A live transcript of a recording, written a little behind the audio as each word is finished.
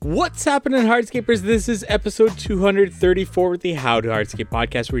What's happening, Hardscapers? This is episode 234 with the How to Hardscape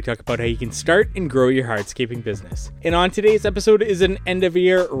podcast, where we talk about how you can start and grow your hardscaping business. And on today's episode is an end of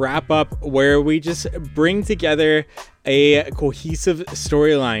year wrap up where we just bring together a cohesive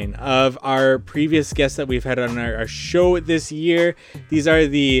storyline of our previous guests that we've had on our show this year. These are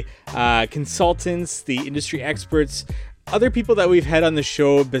the consultants, the industry experts, other people that we've had on the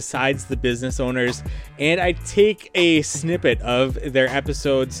show besides the business owners, and I take a snippet of their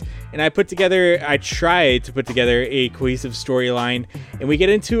episodes and I try to put together a cohesive storyline, and we get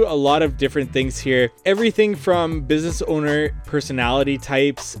into a lot of different things here. Everything from business owner personality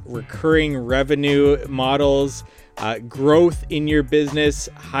types, recurring revenue models, growth in your business,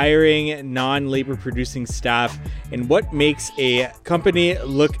 hiring non-labor producing staff, and what makes a company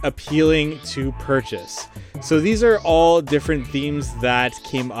look appealing to purchase. So these are all different themes that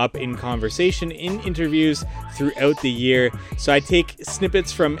came up in conversation in interviews throughout the year. So I take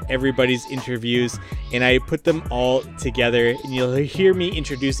snippets from everybody's interviews and I put them all together, and you'll hear me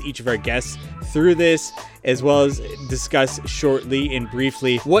introduce each of our guests through this, as well as discuss shortly and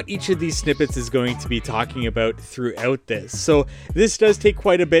briefly what each of these snippets is going to be talking about throughout this. So this does take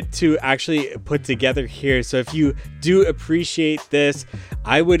quite a bit to actually put together here. So if you do appreciate this,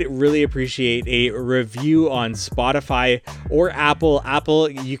 I would really appreciate a review on Spotify or Apple. Apple,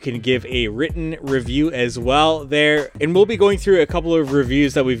 you can give a written review as well there. And we'll be going through a couple of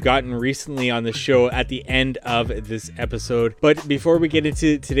reviews that we've gotten recently on the show at the end of this episode. But before we get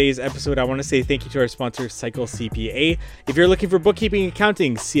into today's episode, I want to say thank you to our sponsor, Cycle CPA. If you're looking for bookkeeping,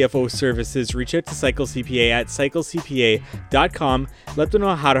 accounting, CFO services, reach out to Cycle CPA at cyclecpa.com. Let them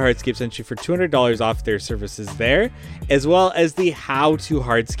know How to Hardscape sent you for $200 off their services there, as well as the How to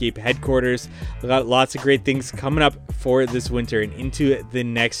Hardscape headquarters. We got lots of great things coming up for this winter and into the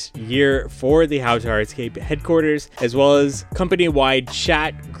next year for the How to Hardscape headquarters, as well as company-wide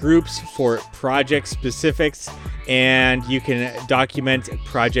chat groups for project specifics, and you can document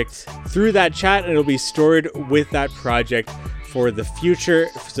projects through that chat and it'll be stored with that project for the future,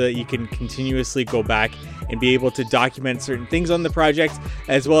 so that you can continuously go back and be able to document certain things on the project,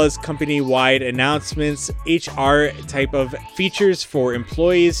 as well as company-wide announcements, HR type of features for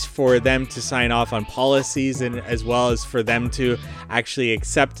employees, for them to sign off on policies, and as well as for them to actually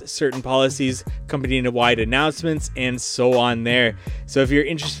accept certain policies, company-wide announcements, and so on there. So if you're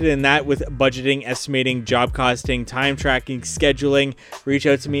interested in that with budgeting, estimating, job costing, time tracking, scheduling, reach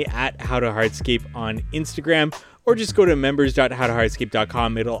out to me at How to Hardscape on Instagram, or just go to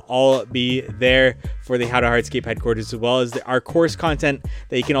members.howtohardscape.com. It'll all be there for the How to Hardscape headquarters, as well as our course content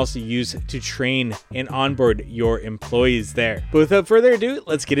that you can also use to train and onboard your employees there. But without further ado,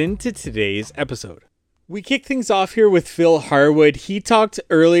 let's get into today's episode. We kick things off here with Phil Harwood. He talked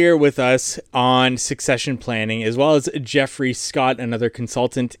earlier with us on succession planning, as well as Jeffrey Scott, another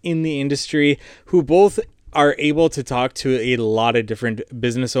consultant in the industry, who both are able to talk to a lot of different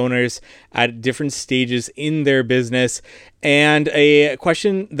business owners at different stages in their business. And a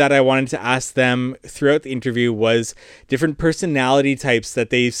question that I wanted to ask them throughout the interview was different personality types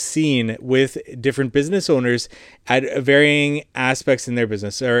that they've seen with different business owners at varying aspects in their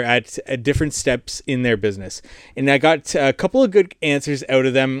business, or at different steps in their business. And I got a couple of good answers out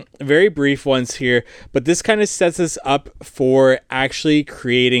of them, very brief ones here, but this kind of sets us up for actually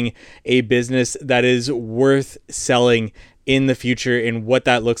creating a business that is worth selling in the future, and what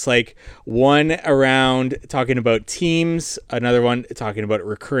that looks like. One around talking about teams, another one talking about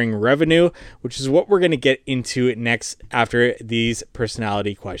recurring revenue, which is what we're going to get into next after these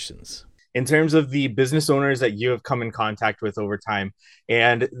personality questions. In terms of the business owners that you have come in contact with over time,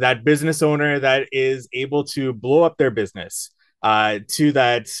 and that business owner that is able to blow up their business to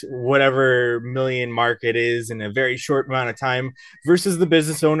that whatever million mark it is in a very short amount of time, versus the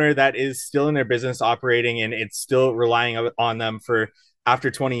business owner that is still in their business operating and it's still relying on them for after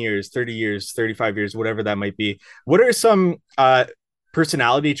 20 years, 30 years, 35 years, whatever that might be. What are some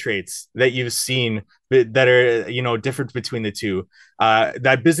personality traits that you've seen that are, different between the two?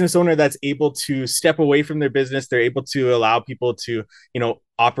 That business owner that's able to step away from their business, they're able to allow people to,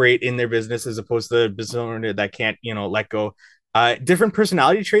 operate in their business, as opposed to the business owner that can't, let go. Different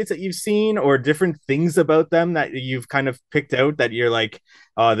personality traits that you've seen, or different things about them that you've kind of picked out that you're like,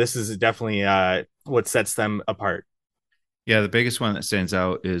 oh, this is definitely what sets them apart. Yeah, the biggest one that stands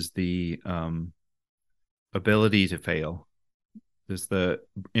out is the ability to fail. Is the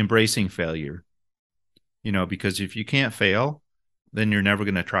embracing failure. Because if you can't fail, then you're never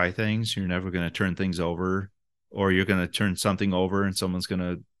going to try things. You're never going to turn things over, or you're going to turn something over and someone's going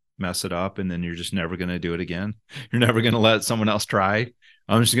to mess it up, and then you're just never going to do it again. You're never going to let someone else try.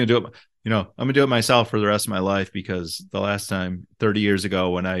 I'm just going to do it. I'm gonna do it myself for the rest of my life because the last time 30 years ago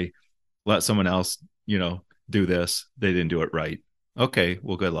when I let someone else, do this, they didn't do it right. Okay,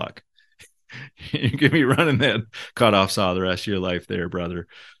 well, good luck. You're gonna be running that cut off saw the rest of your life there, brother.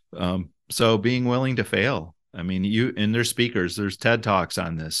 So being willing to fail. I mean, there's speakers, there's TED Talks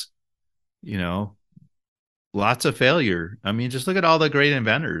on this, you know, lots of failure. I mean, just look at all the great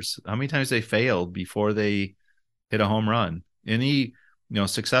inventors. How many times they failed before they hit a home run? Any,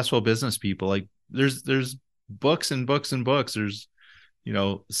 successful business people, like there's books and books and books. There's,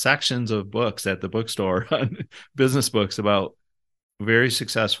 sections of books at the bookstore on business books about very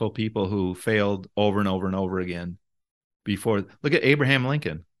successful people who failed over and over and over again before. Look at Abraham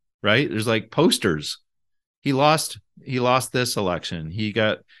Lincoln, right? There's like posters. He lost this election.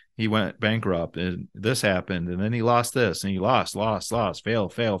 He went bankrupt and this happened. And then he lost this and he lost, fail,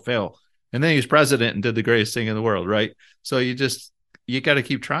 fail, fail. And then he was president and did the greatest thing in the world, right? So you got to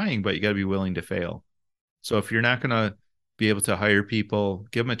keep trying, but you got to be willing to fail. So if you're not going to be able to hire people,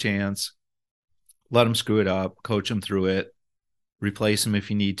 give them a chance, let them screw it up, coach them through it, replace them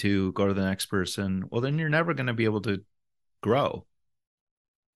if you need to, go to the next person. Well, then you're never going to be able to grow.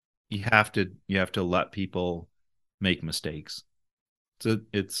 You have to let people make mistakes. So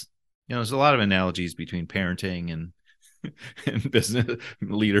it's, there's a lot of analogies between parenting and and business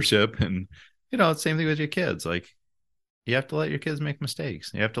leadership, and same thing with your kids. Like, you have to let your kids make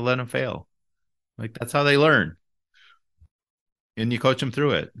mistakes. You have to let them fail. Like, that's how they learn. And you coach them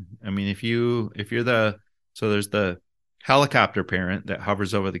through it. I mean, if you're so there's the helicopter parent that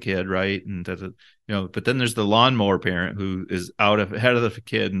hovers over the kid, right? And but then there's the lawnmower parent who is out ahead of the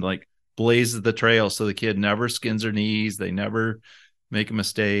kid and like blazes the trail so the kid never skins their knees, they never make a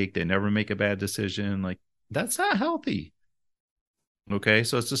mistake, they never make a bad decision. Like, that's not healthy. Okay,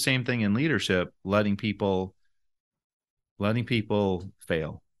 so it's the same thing in leadership, letting people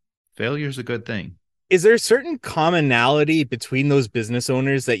fail. Failure is a good thing. Is there a certain commonality between those business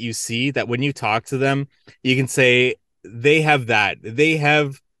owners that you see that when you talk to them, you can say they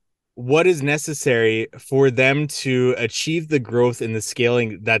have what is necessary for them to achieve the growth and the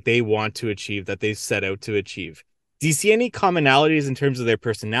scaling that they want to achieve, that they set out to achieve? Do you see any commonalities in terms of their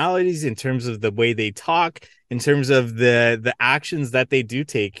personalities, in terms of the way they talk, in terms of the actions that they do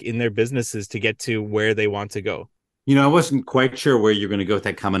take in their businesses to get to where they want to go? I wasn't quite sure where you're going to go with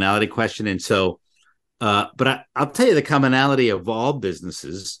that commonality question. And so, but I'll tell you the commonality of all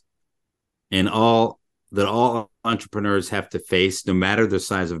businesses and all entrepreneurs have to face, no matter the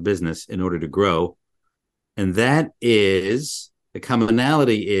size of business, in order to grow. And that is, the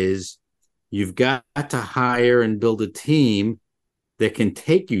commonality is, you've got to hire and build a team that can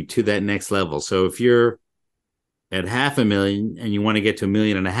take you to that next level. So if you're at 500,000 and you want to get to 1.5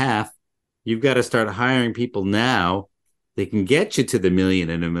 million, you've got to start hiring people now that can get you to the 1 million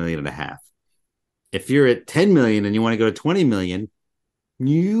and 1.5 million. If you're at 10 million and you want to go to 20 million,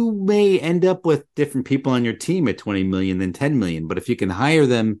 you may end up with different people on your team at 20 million than 10 million. But if you can hire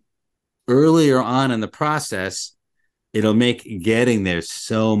them earlier on in the process, it'll make getting there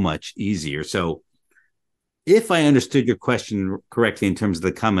so much easier. So if I understood your question correctly in terms of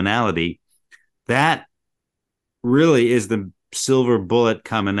the commonality, that really is the silver bullet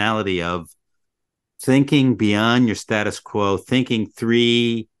commonality of thinking beyond your status quo, thinking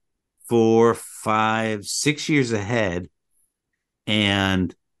 3, 4, 5, 6 years ahead,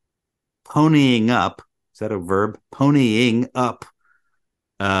 and ponying up. Is that a verb? Ponying up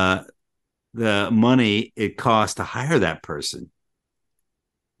the money it costs to hire that person.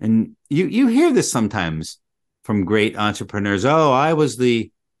 And you hear this sometimes from great entrepreneurs. Oh,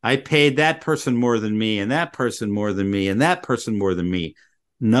 I paid that person more than me, and that person more than me, and that person more than me.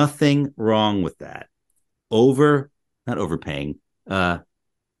 Nothing wrong with that. Not overpaying,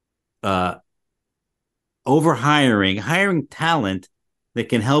 hiring talent that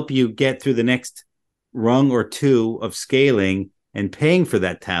can help you get through the next rung or two of scaling, and paying for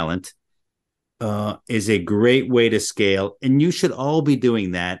that talent is a great way to scale. And you should all be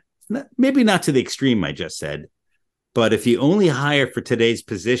doing that. Maybe not to the extreme I just said, but if you only hire for today's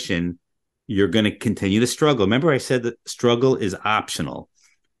position, you're going to continue to struggle. Remember, I said that struggle is optional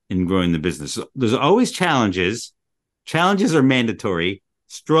in growing the business. There's always challenges. Challenges are mandatory.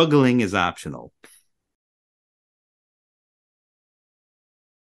 Struggling is optional.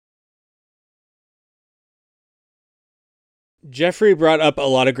 Jeffrey brought up a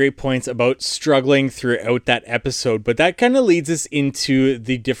lot of great points about struggling throughout that episode, but that kind of leads us into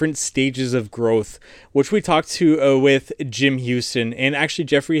the different stages of growth, which we talked to with Jim Houston. And actually,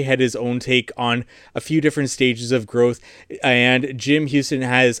 Jeffrey had his own take on a few different stages of growth. And Jim Houston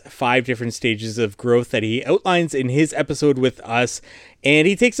has 5 different stages of growth that he outlines in his episode with us. And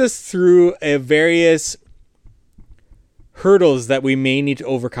he takes us through various hurdles that we may need to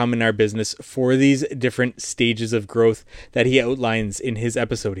overcome in our business for these different stages of growth that he outlines in his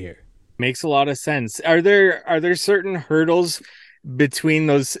episode here. Makes a lot of sense. Are there certain hurdles between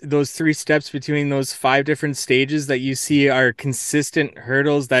those 3 steps, between those 5 different stages that you see are consistent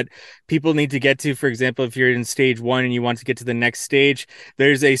hurdles that people need to get to? For example, if you're in stage 1 and you want to get to the next stage,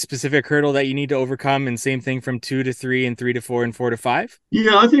 there's a specific hurdle that you need to overcome, and same thing from 2 to 3 and 3 to 4 and 4 to 5?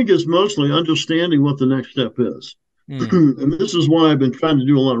 Yeah, I think it's mostly understanding what the next step is. And this is why I've been trying to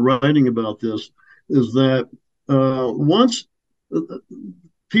do a lot of writing about this, is that once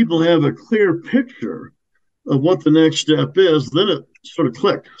people have a clear picture of what the next step is, then it sort of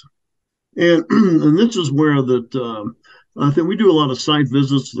clicks. And this is where that I think we do a lot of site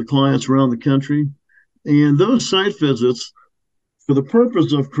visits to the clients around the country. And those site visits, for the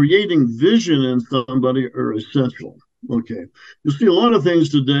purpose of creating vision in somebody, are essential. Okay. You see a lot of things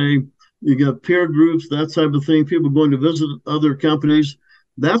today. You got peer groups, that type of thing, people going to visit other companies.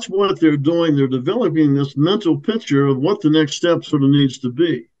 That's what they're doing. They're developing this mental picture of what the next step sort of needs to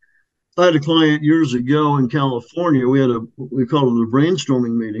be. I had a client years ago in California. We called it a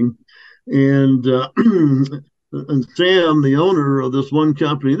brainstorming meeting. And Sam, the owner of this one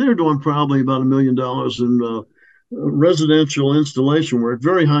company, they're doing probably about $1 million in residential installation work,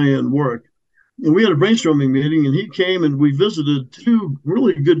 very high-end work. And we had a brainstorming meeting, and he came and we visited 2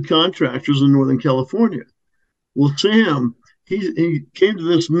 really good contractors in Northern California. Well, Sam, he came to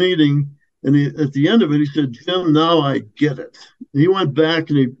this meeting, and at the end of it, he said, "Jim, now I get it." He went back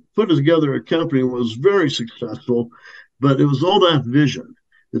and he put together a company that was very successful, but it was all that vision.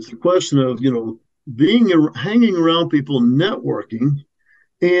 It's a question of, hanging around people, networking,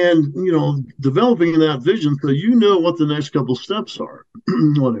 and developing that vision so you know what the next couple steps are.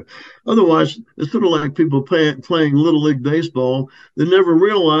 Otherwise, it's sort of like people playing Little League Baseball. They never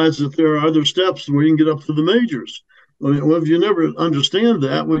realize that there are other steps where you can get up to the majors. Well, if you never understand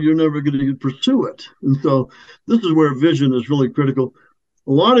that, well, you're never going to pursue it. And so this is where vision is really critical.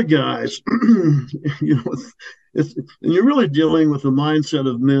 A lot of guys, and you're really dealing with the mindset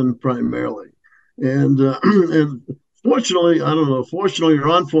of men primarily. And fortunately, I don't know, fortunately or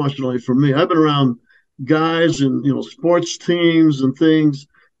unfortunately for me, I've been around guys in, sports teams and things.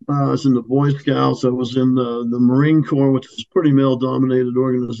 I was in the Boy Scouts. I was in the Marine Corps, which is a pretty male-dominated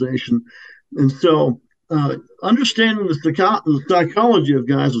organization. And so understanding the psychology of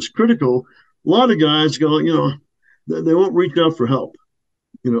guys is critical. A lot of guys go, they won't reach out for help.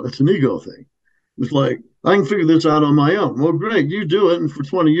 It's an ego thing. It's like, I can figure this out on my own. Well, great, you do it. And for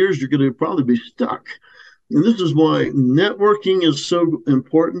 20 years, you're going to probably be stuck. And this is why networking is so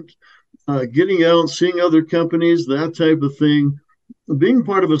important. Getting out, seeing other companies, that type of thing, being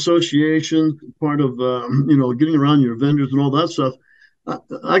part of associations, part of, getting around your vendors and all that stuff.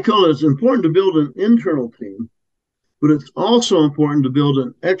 I call it's important to build an internal team, but it's also important to build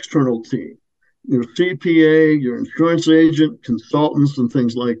an external team. Your CPA, your insurance agent, consultants, and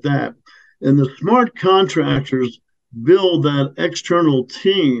things like that. And the smart contractors build that external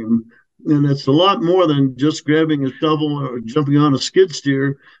team. And it's a lot more than just grabbing a shovel or jumping on a skid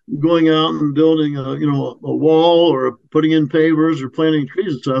steer, going out and building a wall or putting in pavers or planting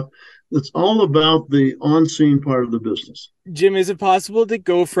trees and stuff. It's all about the on-scene part of the business. Jim, is it possible to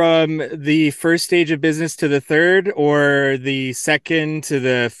go from the first stage of business to the third, or the second to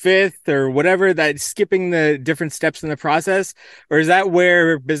the fifth, or whatever, that skipping the different steps in the process? Or is that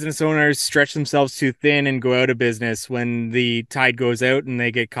where business owners stretch themselves too thin and go out of business when the tide goes out and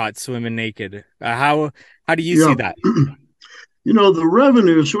they get caught swimming naked? How do you see that? The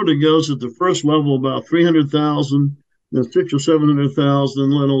revenue sort of goes at the first level about 300,000. 600,000 or 700,000, a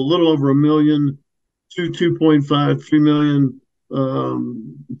little over $1 million, 2.5, 3 million,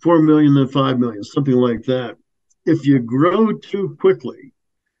 4 million, then 5 million, something like that. If you grow too quickly,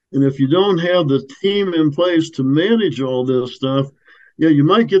 and if you don't have the team in place to manage all this stuff, you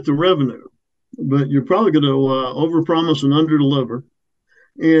might get the revenue, but you're probably going to overpromise and underdeliver,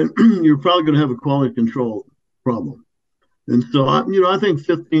 and you're probably going to have a quality control problem. And so, I think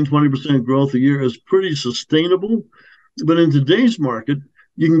 15, 20% growth a year is pretty sustainable. But in today's market,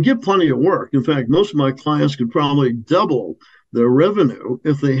 you can get plenty of work. In fact, most of my clients could probably double their revenue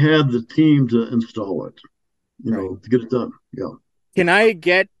if they had the team to install it, to get it done. Yeah. Can I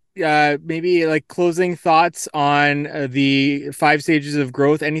get maybe like closing thoughts on the 5 stages of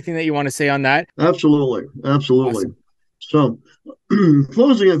growth? Anything that you want to say on that? Absolutely. Absolutely. Awesome. So,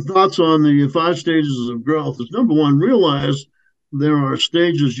 closing thoughts on the 5 stages of growth is number one, realize there are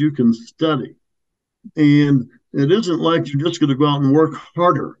stages you can study. And it isn't like you're just going to go out and work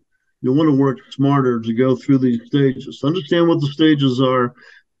harder. You want to work smarter to go through these stages. Understand what the stages are,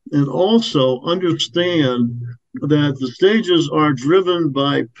 and also understand that the stages are driven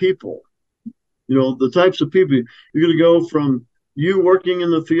by people. The types of people. You're going to go from you working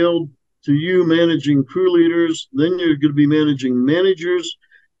in the field to you managing crew leaders. Then you're going to be managing managers,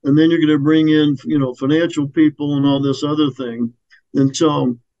 and then you're going to bring in, financial people and all this other thing. And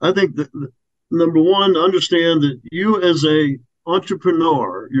so I think that number one, understand that you as a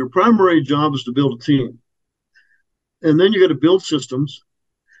entrepreneur, your primary job is to build a team. And then you got to build systems.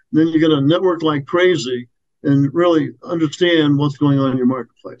 Then you got to network like crazy and really understand what's going on in your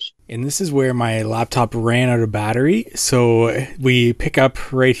marketplace. And this is where my laptop ran out of battery. So we pick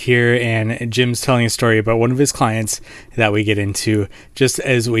up right here, and Jim's telling a story about one of his clients that we get into just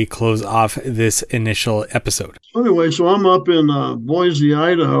as we close off this initial episode. Anyway, so I'm up in Boise,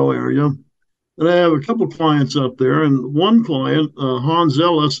 Idaho area, and I have a couple of clients up there. And one client, Hans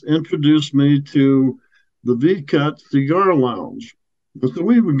Ellis, introduced me to the V-Cut Cigar Lounge. So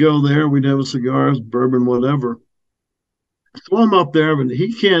we would go there, we'd have cigars, bourbon, whatever. So I'm up there, but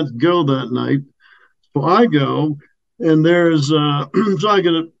he can't go that night. So I go, and there's, so I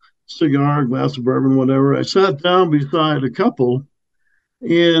get a cigar, a glass of bourbon, whatever. I sat down beside a couple,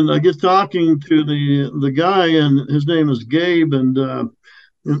 and I get talking to the guy, and his name is Gabe, and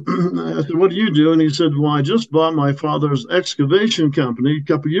I said, "What do you do?" And he said, "Well, I just bought my father's excavation company a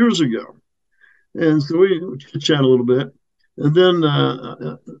couple of years ago." And so we chat a little bit. And then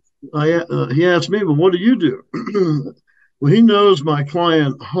he asked me, "Well, what do you do?" Well, he knows my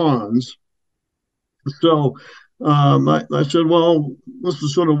client, Hans. So I said, "Well, this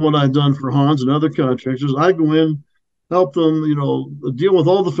is sort of what I've done for Hans and other contractors. I go in, help them, deal with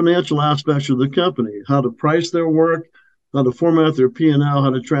all the financial aspects of the company, how to price their work, how to format their P&L, how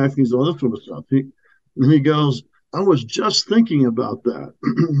to track things, all this sort of stuff." And he goes, "I was just thinking about that."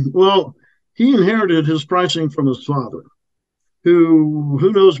 Well, he inherited his pricing from his father,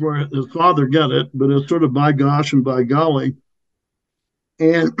 who knows where his father got it, but it's sort of by gosh and by golly.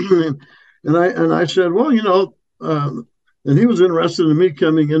 And I said, "Well, and he was interested in me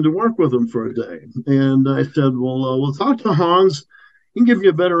coming in to work with him for a day." And I said, "Well, we'll talk to Hans. He can give you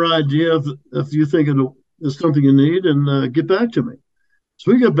a better idea if you think it is something you need, and get back to me."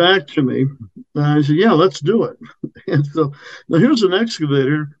 So he got back to me, and I said, "Yeah, let's do it." And so now here's an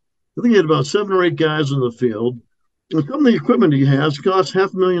excavator. I think he had about 7 or 8 guys in the field. And some of the equipment he has costs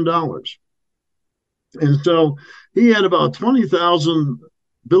 $500,000. And so he had about 20,000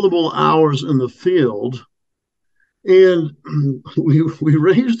 billable hours in the field. And we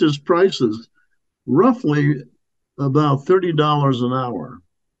raised his prices roughly about $30 an hour.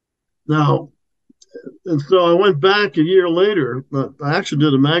 Now, and so I went back a year later. I actually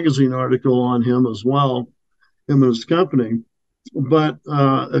did a magazine article on him as well, him and his company. But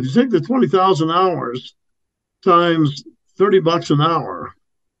if you take the 20,000 hours times $30 an hour,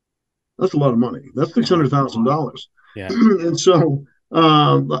 that's a lot of money. That's $600,000. Yeah. And so,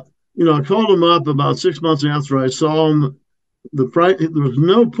 I called him up about 6 months after I saw him. The price, there was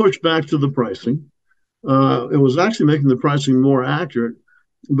no pushback to the pricing. It was actually making the pricing more accurate.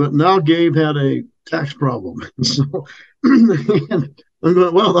 But now Gabe had a tax problem. So I'm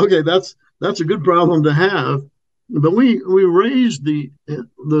going, well, okay, that's a good problem to have. But we raised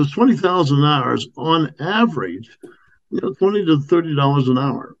those 20,000 hours on average, $20 to $30 an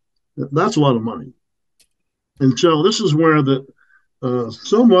hour. That's a lot of money. And so this is where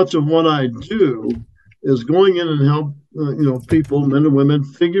so much of what I do is going in and help people, men and women,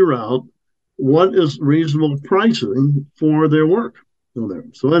 figure out what is reasonable pricing for their work.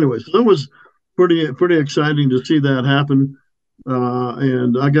 So anyway, so that was pretty exciting to see that happen.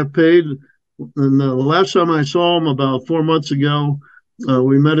 And I got paid. And the last time I saw him about 4 months ago,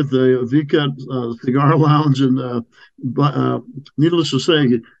 we met at the V-Cut Cigar Lounge, and needless to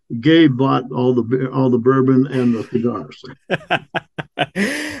say, Gabe bought all the bourbon and the cigars.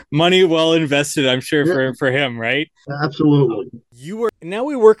 Money well invested, I'm sure, for him, right? Absolutely. Now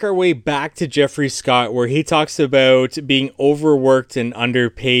we work our way back to Jeffrey Scott, where he talks about being overworked and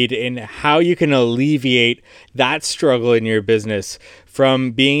underpaid and how you can alleviate that struggle in your business,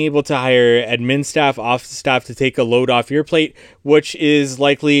 from being able to hire admin staff, office staff to take a load off your plate, which is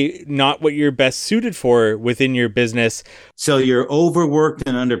likely not what you're best suited for within your business. So you're overworked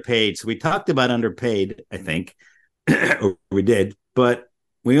and underpaid. So we talked about underpaid, I think, or we did. But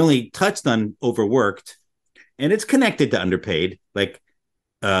we only touched on overworked, and it's connected to underpaid. Like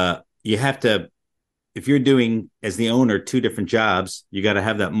you have to, if you're doing as the owner 2 different jobs, you got to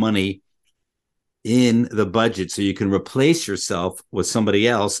have that money in the budget so you can replace yourself with somebody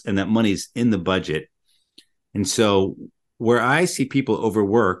else, and that money's in the budget. And so where I see people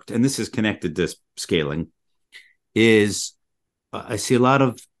overworked, and this is connected to scaling, is I see a lot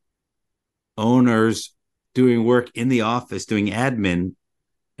of owners doing work in the office, doing admin,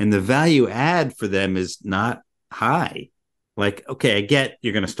 and the value add for them is not high. Like, okay, I get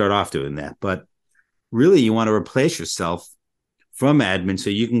you're going to start off doing that, but really you want to replace yourself from admin so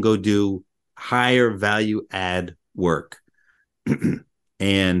you can go do higher value add work.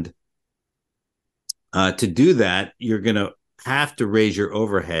 And to do that, you're going to have to raise your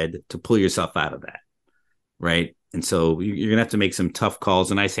overhead to pull yourself out of that, right? And so you're going to have to make some tough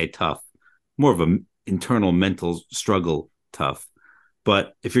calls. And I say tough, more of an internal mental struggle tough.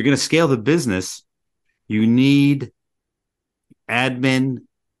 But if you're going to scale the business, you need admin.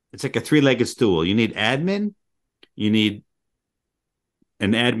 It's like a 3-legged stool. You need admin. You need,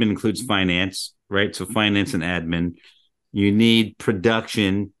 and admin includes finance, right? So finance and admin. You need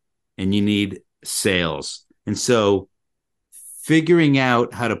production, and you need sales. And so figuring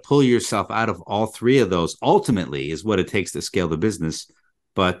out how to pull yourself out of all 3 of those ultimately is what it takes to scale the business.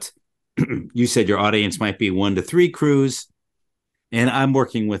 But you said your audience might be 1 to 3 crews. And I'm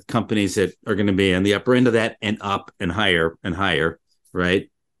working with companies that are going to be on the upper end of that and up and higher,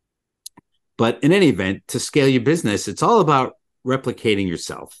 right? But in any event, to scale your business, it's all about replicating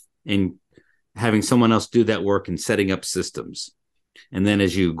yourself and having someone else do that work and setting up systems. And then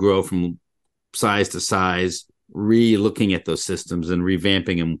as you grow from size to size, re-looking at those systems and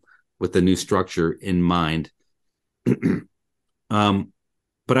revamping them with the new structure in mind. But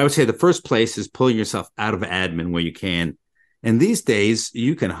I would say the first place is pulling yourself out of admin where you can. And these days,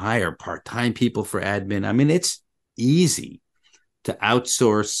 you can hire part-time people for admin. I mean, it's easy to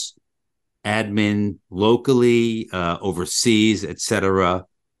outsource admin locally, overseas, etc.,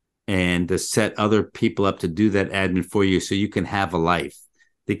 and to set other people up to do that admin for you so you can have a life.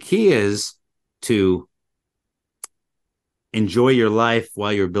 The key is to enjoy your life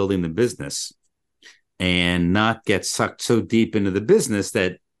while you're building the business and not get sucked so deep into the business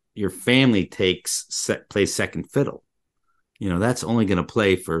that your family plays second fiddle. You know, that's only going to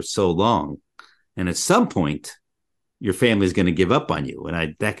play for so long. And at some point, your family is going to give up on you.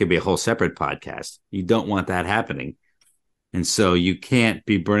 And that could be a whole separate podcast. You don't want that happening. And so you can't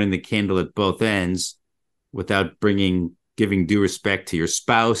be burning the candle at both ends without giving due respect to your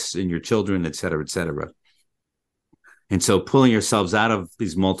spouse and your children, et cetera, et cetera. And so pulling yourselves out of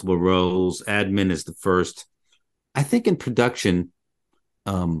these multiple roles, admin is the first. I think in production,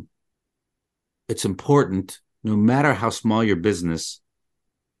 it's important, no matter how small your business,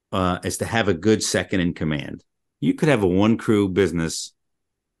 is to have a good second in command. You could have a 1-crew business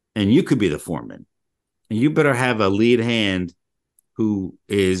and you could be the foreman. And you better have a lead hand who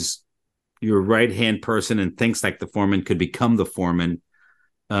is your right-hand person and thinks like the foreman, could become the foreman.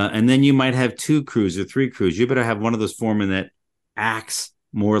 And then you might have 2 crews or 3 crews. You better have one of those foremen that acts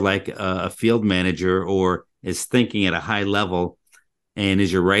more like a field manager or is thinking at a high level and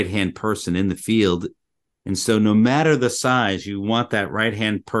is your right-hand person in the field. And so no matter the size, you want that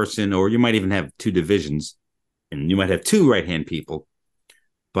right-hand person, or you might even have 2 divisions and you might have 2 right-hand people,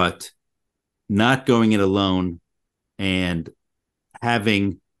 but not going it alone and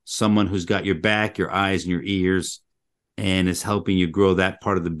having someone who's got your back, your eyes, and your ears, and is helping you grow that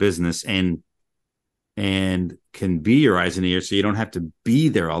part of the business and can be your eyes and ears so you don't have to be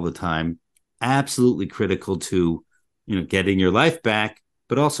there all the time. Absolutely critical to, getting your life back,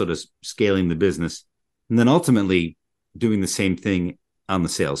 but also to scaling the business. And then ultimately doing the same thing on the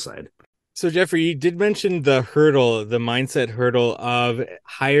sales side. So Jeffrey, you did mention the mindset hurdle of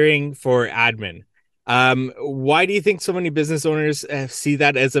hiring for admin. Why do you think so many business owners see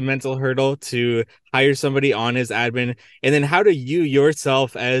that as a mental hurdle to hire somebody on as admin? And then how do you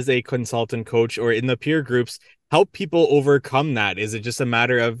yourself as a consultant coach or in the peer groups help people overcome that? Is it just a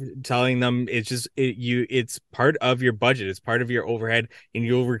matter of telling them it's part of your budget, it's part of your overhead, and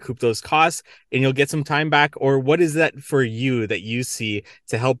you'll recoup those costs and you'll get some time back? Or what is that for you that you see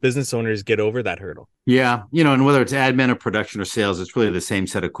to help business owners get over that hurdle? Yeah. And whether it's admin or production or sales, it's really the same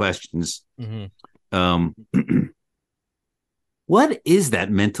set of questions. Mm-hmm. What is that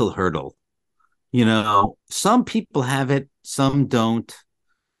mental hurdle? Some people have it, some don't.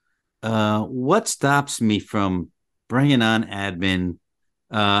 What stops me from bringing on admin?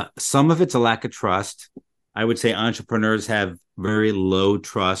 Some of it's a lack of trust. I would say entrepreneurs have very low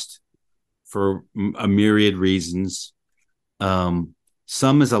trust for a myriad reasons.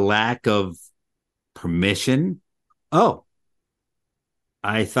 Some is a lack of permission. Oh,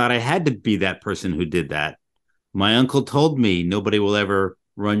 I thought I had to be that person who did that. My uncle told me nobody will ever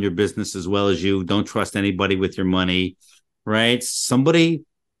run your business as well as you. Don't trust anybody with your money, right? Somebody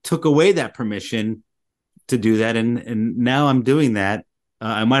took away that permission to do that. And now I'm doing that.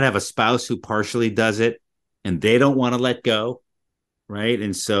 I might have a spouse who partially does it and they don't want to let go, right?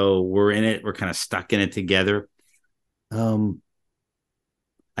 And so we're in it. We're kind of stuck in it together.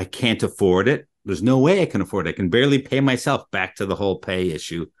 I can't afford it. There's no way I can afford it. I can barely pay myself, back to the whole pay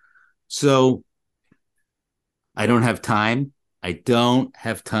issue. So I don't have time. I don't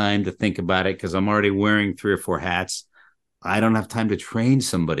have time to think about it because I'm already wearing 3 or 4 hats. I don't have time to train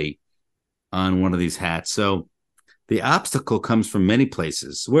somebody on one of these hats. So the obstacle comes from many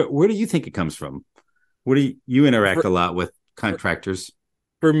places. Where do you think it comes from? Where do you interact a lot with contractors?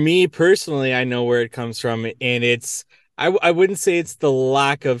 For me personally, I know where it comes from, and I wouldn't say it's the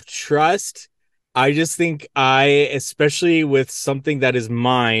lack of trust. I just think especially with something that is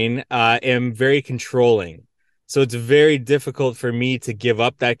mine, am very controlling. So it's very difficult for me to give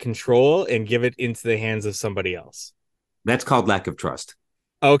up that control and give it into the hands of somebody else. That's called lack of trust.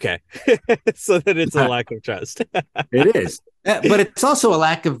 Okay. So then it's a lack of trust. It is. But it's also a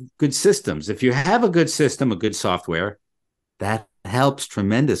lack of good systems. If you have a good system, a good software, that helps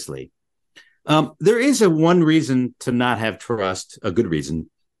tremendously. There is one reason to not have trust, a good reason.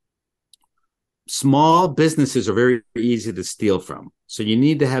 Small businesses are very easy to steal from. So you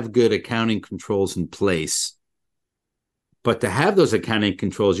need to have good accounting controls in place. But to have those accounting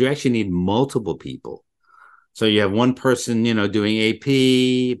controls, you actually need multiple people. So you have one person, doing AP,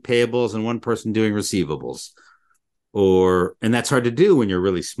 payables, and one person doing receivables. And that's hard to do when you're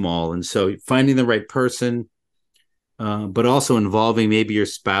really small. And so finding the right person, but also involving maybe your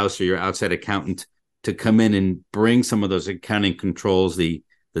spouse or your outside accountant to come in and bring some of those accounting controls, the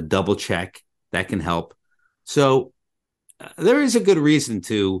double check, that can help. So there is a good reason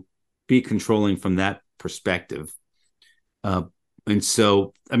to be controlling from that perspective. And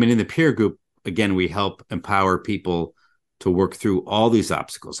so, in the peer group, again, we help empower people to work through all these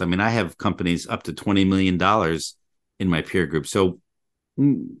obstacles. I have companies up to $20 million in my peer group. So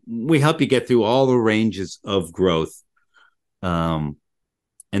we help you get through all the ranges of growth. And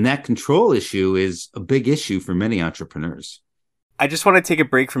that control issue is a big issue for many entrepreneurs. I just want to take a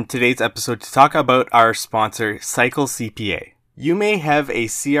break from today's episode to talk about our sponsor, Cycle CPA. You may have a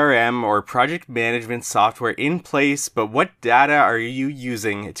CRM or project management software in place, but what data are you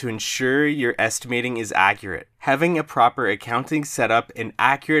using to ensure your estimating is accurate? Having a proper accounting setup and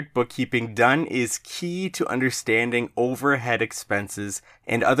accurate bookkeeping done is key to understanding overhead expenses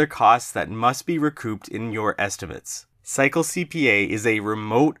and other costs that must be recouped in your estimates. Cycle CPA is a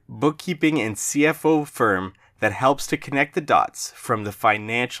remote bookkeeping and CFO firm that helps to connect the dots from the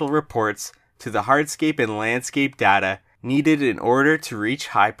financial reports to the hardscape and landscape data needed in order to reach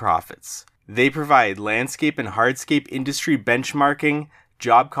high profits. They provide landscape and hardscape industry benchmarking,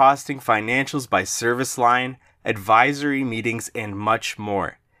 job costing financials by service line, advisory meetings, and much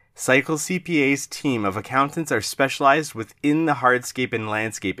more. Cycle CPA's team of accountants are specialized within the hardscape and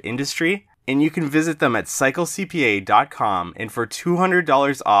landscape industry, and you can visit them at cyclecpa.com, and for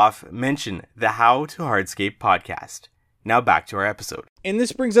 $200 off, mention the How to Hardscape podcast. Now back to our episode. And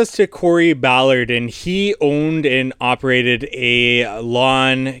this brings us to Corey Ballard, and he owned and operated a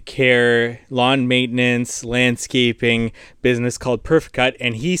lawn maintenance, landscaping business called Perfect Cut,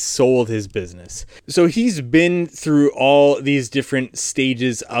 and he sold his business. So he's been through all these different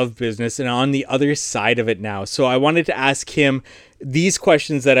stages of business and on the other side of it now. So I wanted to ask him these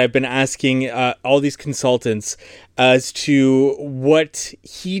questions that I've been asking all these consultants as to what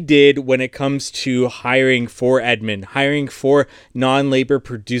he did when it comes to hiring for admin, hiring for non-labor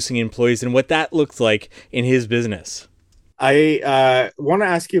producing employees, and what that looked like in his business. I want to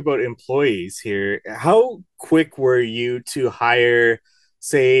ask you about employees here. How quick were you to hire,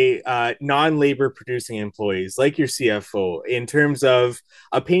 say, non-labor producing employees like your CFO, in terms of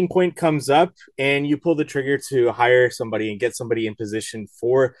a pain point comes up and you pull the trigger to hire somebody and get somebody in position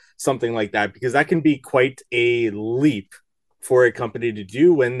for something like that? Because that can be quite a leap for a company to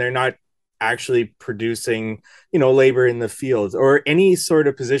do when they're not actually producing, labor in the fields or any sort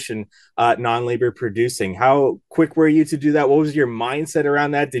of position, non-labor producing. How quick were you to do that? What was your mindset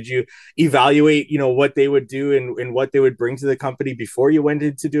around that? Did you evaluate, what they would do and what they would bring to the company before you went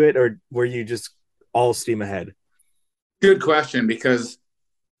in to do it? Or were you just all steam ahead? Good question, because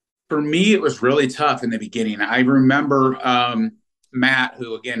for me, it was really tough in the beginning. I remember Matt,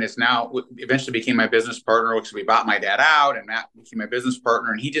 who again is now eventually became my business partner, because we bought my dad out, and Matt became my business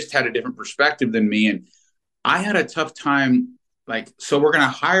partner, and he just had a different perspective than me. And I had a tough time like, so we're going to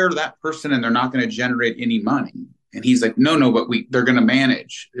hire that person and they're not going to generate any money. And he's like, no, but they're going to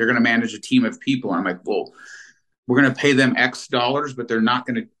manage. They're going to manage a team of people. And I'm like, well, we're going to pay them X dollars, but they're not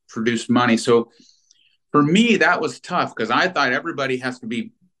going to produce money. So for me, that was tough because I thought everybody has to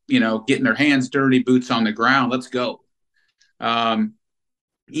be, getting their hands dirty, boots on the ground. Let's go.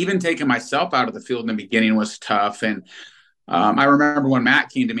 Even taking myself out of the field in the beginning was tough. And I remember when Matt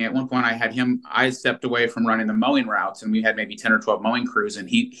came to me, at one point I stepped away from running the mowing routes, and we had maybe 10 or 12 mowing crews, and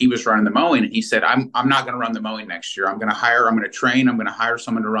he was running the mowing, and he said, I'm not going to run the mowing next year. I'm going to train, I'm going to hire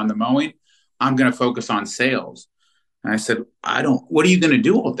someone to run the mowing. I'm going to focus on sales. And I said, what are you going to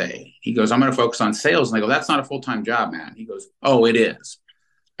do all day? He goes, I'm going to focus on sales. And I go, that's not a full-time job, man. He goes, oh, it is.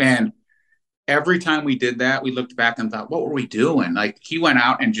 And every time we did that, we looked back and thought, what were we doing? Like, he went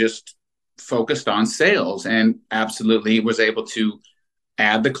out and just focused on sales and absolutely was able to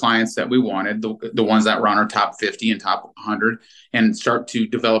add the clients that we wanted, the ones that were on our top 50 and top 100, and start to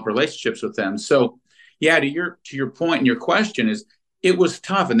develop relationships with them. So yeah, to your point and your question is, it was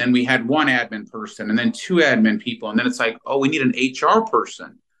tough. And then we had one admin person and then two admin people. And then it's like, oh, we need an HR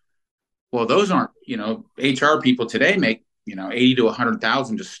person. Well, those aren't, HR people today make, 80 to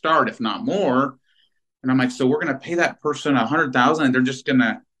 100,000 to start, if not more. And I'm like, so we're going to pay that person 100,000 and they're just going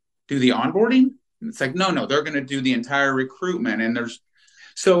to do the onboarding? And it's like, no, they're going to do the entire recruitment. And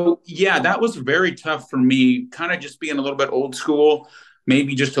that was very tough for me, kind of just being a little bit old school,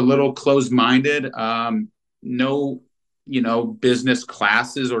 maybe just a little closed-minded, no, business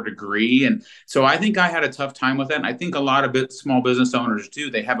classes or degree. And so I think I had a tough time with that. And I think a lot of small business owners do.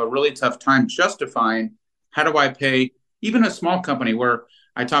 They have a really tough time justifying, how do I pay even a small company where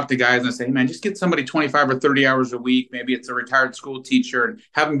I talk to guys and I say, hey, man, just get somebody 25 or 30 hours a week. Maybe it's a retired school teacher, and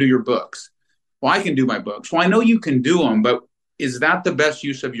have them do your books. Well, I can do my books. Well, I know you can do them, but is that the best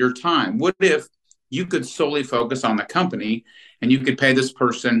use of your time? What if you could solely focus on the company and you could pay this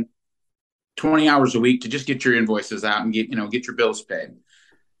person 20 hours a week to just get your invoices out and get your bills paid?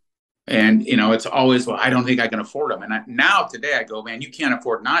 And, it's always, well, I don't think I can afford them. And now today I go, man, you can't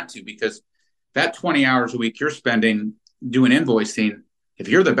afford not to, because that 20 hours a week you're spending doing invoicing, if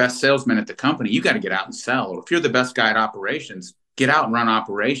you're the best salesman at the company, you got to get out and sell. Or if you're the best guy at operations, get out and run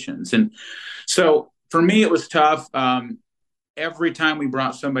operations. And so for me, it was tough. Every time we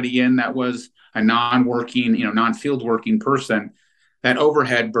brought somebody in that was a non-working, non-field working person, that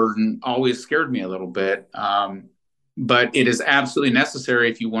overhead burden always scared me a little bit. But it is absolutely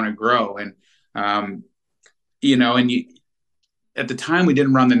necessary if you want to grow. And, at the time we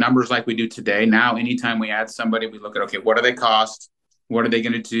didn't run the numbers like we do today. Now, anytime we add somebody, we look at, okay, what do they cost? What are they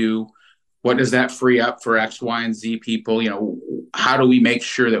going to do? What does that free up for X, Y, and Z people? How do we make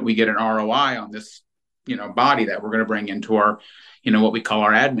sure that we get an ROI on this, body that we're going to bring into our, what we call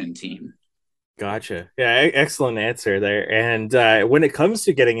our admin team? Gotcha. Yeah, excellent answer there. And when it comes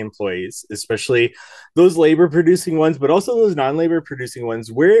to getting employees, especially those labor producing ones, but also those non-labor producing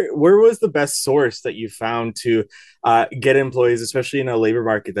ones, where was the best source that you found to get employees, especially in a labor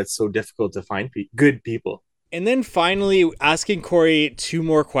market that's so difficult to find good people? And then finally, asking Corey two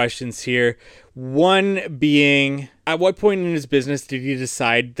more questions here. One being, at what point in his business did he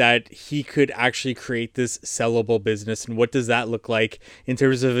decide that he could actually create this sellable business? And what does that look like in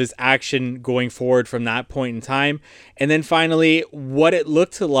terms of his action going forward from that point in time? And then finally, what it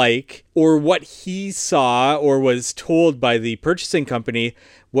looked like, or what he saw or was told by the purchasing company,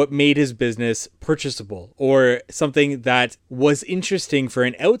 what made his business purchasable, or something that was interesting for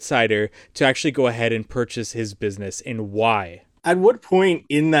an outsider to actually go ahead and purchase his business, and why. At what point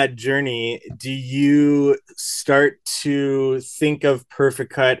in that journey do you start to think of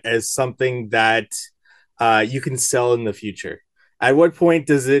Perfect Cut as something that you can sell in the future? At what point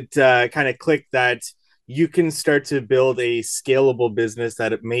does it kind of click that you can start to build a scalable business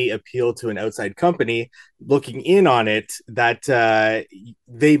that it may appeal to an outside company looking in on it, that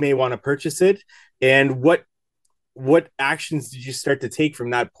they may want to purchase it? And what actions did you start to take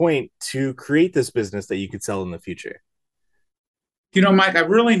from that point to create this business that you could sell in the future? Mike, I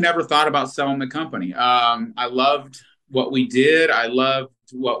really never thought about selling the company. I loved what we did. I loved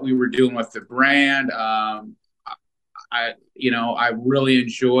what we were doing with the brand. I really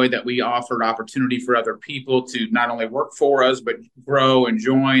enjoyed that we offered opportunity for other people to not only work for us, but grow and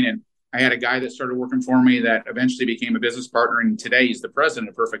join. And I had a guy that started working for me that eventually became a business partner. And today he's the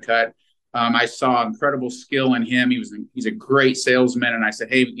president of Perfect Cut. I saw incredible skill in him. He's a great salesman. And I said,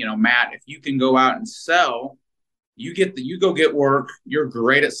 hey, Matt, if you can go out and sell, you go get work. You're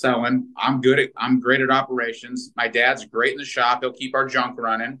great at selling. I'm great at operations. My dad's great in the shop. He'll keep our junk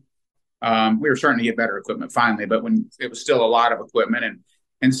running. We were starting to get better equipment finally, but when it was still a lot of equipment.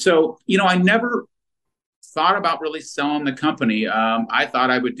 And so, I never thought about really selling the company. I thought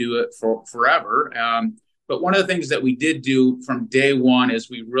I would do it for forever. But one of the things that we did do from day one is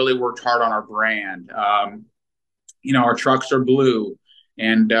we really worked hard on our brand. Our trucks are blue,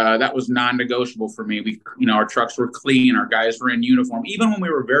 and that was non-negotiable for me. Our trucks were clean, our guys were in uniform. Even when we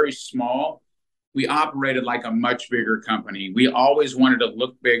were very small, we operated like a much bigger company. We always wanted to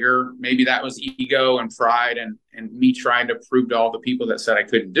look bigger. Maybe that was ego and pride and me trying to prove to all the people that said I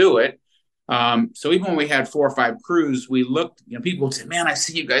couldn't do it. So even when we had 4 or 5 crews, we looked, people would say, man, I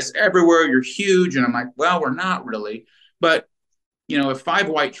see you guys everywhere. You're huge. And I'm like, well, we're not really. But, if 5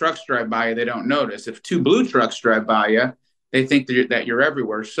 white trucks drive by you, they don't notice. If 2 blue trucks drive by you, they think that you're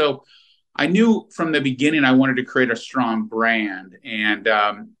everywhere. So I knew from the beginning I wanted to create a strong brand. And,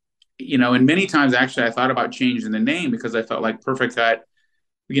 and many times actually I thought about changing the name because I felt like Perfect Cut,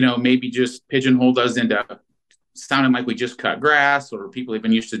 maybe just pigeonholed us into sounding like we just cut grass, or people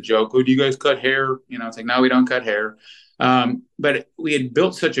even used to joke, oh, do you guys cut hair? It's like, no, we don't cut hair. But we had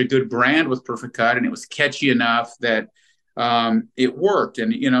built such a good brand with Perfect Cut, and it was catchy enough that it worked.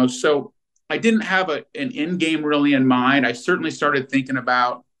 And, so I didn't have an end game really in mind. I certainly started thinking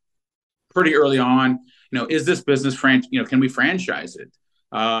about pretty early on, is this business can we franchise it?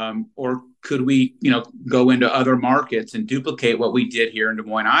 Or could we, go into other markets and duplicate what we did here in Des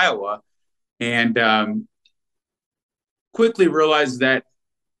Moines, Iowa? And quickly realized that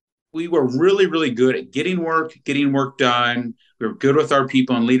we were really, really good at getting work done. We were good with our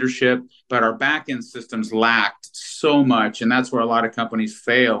people and leadership, but our back end systems lacked so much. And that's where a lot of companies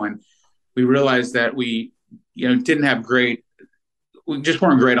fail. And we realized that we, didn't have we just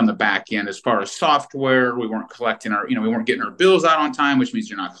weren't great on the back end as far as software. We weren't collecting we weren't getting our bills out on time, which means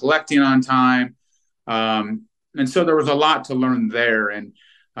you're not collecting on time. And so there was a lot to learn there. And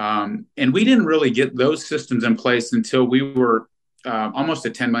we didn't really get those systems in place until we were almost a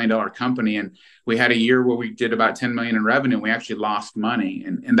 $10 million company. And we had a year where we did about 10 million in revenue. And we actually lost money.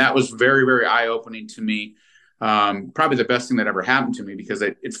 And that was very, very eye-opening to me. Probably the best thing that ever happened to me, because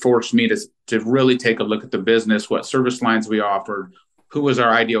it forced me to really take a look at the business, what service lines we offered, who was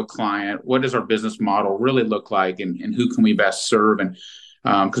our ideal client, what does our business model really look like, and who can we best serve? And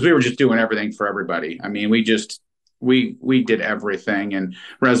because we were just doing everything for everybody. I mean, we did everything, and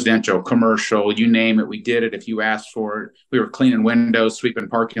residential, commercial, you name it, we did it. If you asked for it, we were cleaning windows, sweeping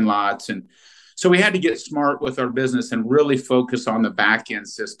parking lots. And so we had to get smart with our business and really focus on the back end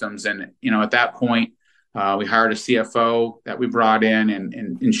systems. And, at that point, we hired a CFO that we brought in,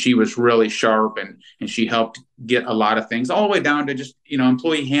 and she was really sharp, and she helped get a lot of things all the way down to just,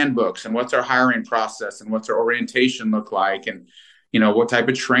 employee handbooks and what's our hiring process and what's our orientation look like, and, what type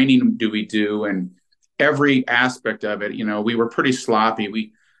of training do we do, and every aspect of it. We were pretty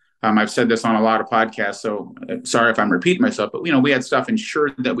sloppy. I've said this on a lot of podcasts, so sorry if I'm repeating myself, but we had stuff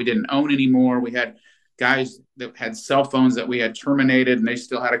insured that we didn't own anymore. We had guys that had cell phones that we had terminated, and they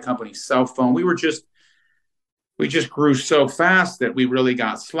still had a company cell phone. We just grew so fast that we really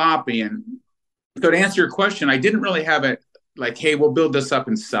got sloppy. And so to answer your question, I didn't really have it like, hey, we'll build this up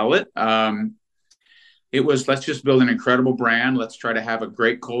and sell it. It was, let's just build an incredible brand. Let's try to have a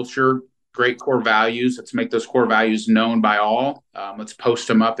great culture, great core values. Let's make those core values known by all. Let's post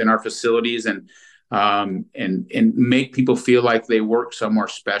them up in our facilities and make people feel like they work somewhere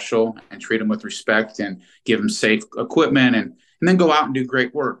special, and treat them with respect, and give them safe equipment, and then go out and do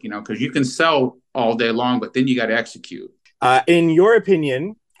great work, because you can sell all day long, but then you got to execute. In your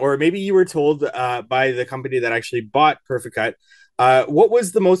opinion, or maybe you were told by the company that actually bought Perfect Cut, what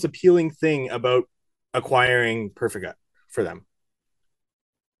was the most appealing thing about acquiring Perfect Cut for them?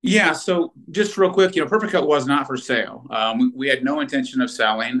 Yeah, so just real quick, Perfect Cut was not for sale. We had no intention of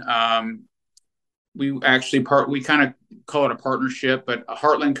selling. We actually we kind of call it a partnership, but a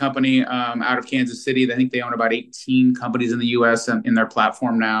Heartland company out of Kansas City. I think they own about 18 companies in the U.S. in their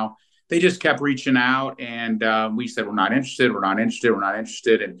platform now. They just kept reaching out, and we said, we're not interested.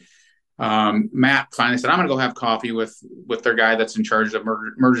 And Matt finally said, I'm going to go have coffee with their guy that's in charge of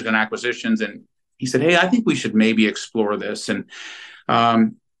mergers and acquisitions. And he said, hey, I think we should maybe explore this. And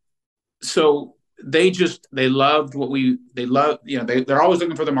so they loved they're always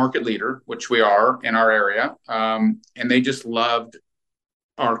looking for the market leader, which we are in our area. And they just loved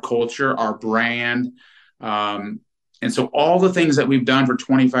our culture, our brand. And so all the things that we've done for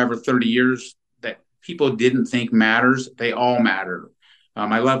 25 or 30 years that people didn't think matters, they all matter.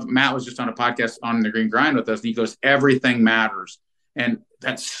 I love, Matt was just on a podcast on the Green Grind with us, and he goes, everything matters. And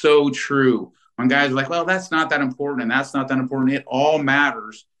that's so true. When guys are like, well, that's not that important, and that's not that important, it all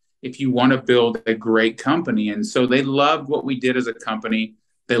matters if you want to build a great company. And so they loved what we did as a company.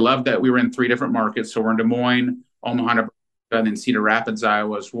 They loved that we were in 3 different markets. So we're in Des Moines, Omaha, and then Cedar Rapids,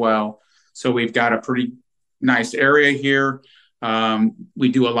 Iowa as well. So we've got a pretty nice area here. We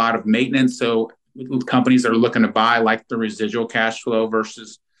do a lot of maintenance. So companies that are looking to buy like the residual cash flow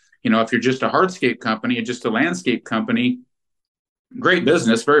versus, if you're just a hardscape company and just a landscape company, great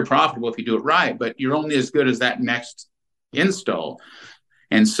business, very profitable if you do it right, but you're only as good as that next install.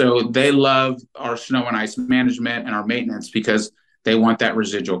 And so they love our snow and ice management and our maintenance because they want that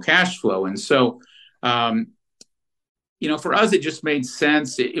residual cash flow. And so, for us, it just made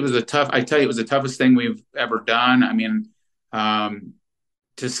sense. It was it was the toughest thing we've ever done. I mean,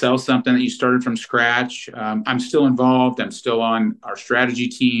 to sell something that you started from scratch. I'm still involved. I'm still on our strategy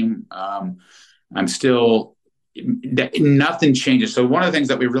team. Nothing changes. So one of the things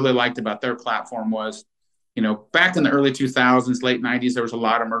that we really liked about their platform was, back in the early 2000s, late 90s, there was a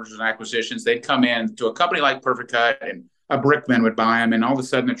lot of mergers and acquisitions. They'd come in to a company like Perfect Cut and a brickman would buy them. And all of a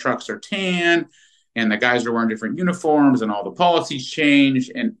sudden the trucks are tan and the guys are wearing different uniforms and all the policies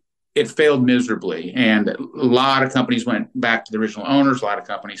changed and it failed miserably. And a lot of companies went back to the original owners. A lot of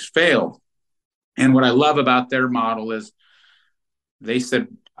companies failed. And what I love about their model is they said,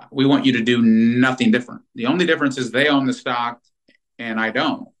 we want you to do nothing different. The only difference is they own the stock and I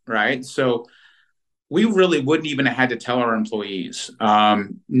don't, right? So we really wouldn't even have had to tell our employees.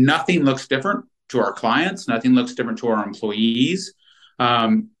 Nothing looks different to our clients. Nothing looks different to our employees.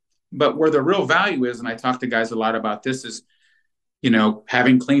 But where the real value is, and I talk to guys a lot about this, is,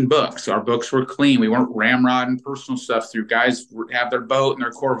 having clean books. Our books were clean. We weren't ramrodding personal stuff through. Guys have their boat and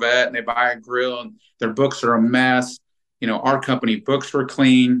their Corvette and they buy a grill and their books are a mess. Our company books were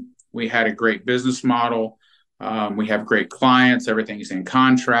clean. We had a great business model. We have great clients. Everything's in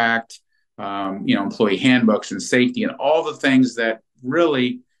contract. Employee handbooks and safety and all the things that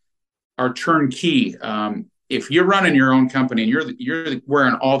really are turnkey. If you're running your own company and you're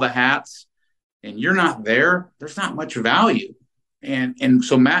wearing all the hats and you're not there, there's not much value. And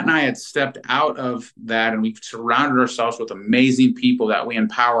so Matt and I had stepped out of that and we've surrounded ourselves with amazing people that we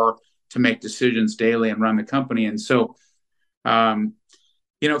empower to make decisions daily and run the company. And so,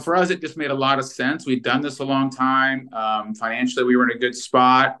 for us, it just made a lot of sense. We'd done this a long time. Financially, we were in a good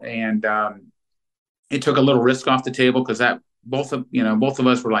spot, and it took a little risk off the table because both of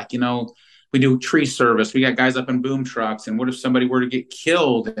us were like, we do tree service. We got guys up in boom trucks, and what if somebody were to get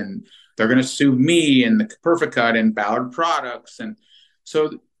killed and they're going to sue me and the Perfect Cut and Ballard Products? And so,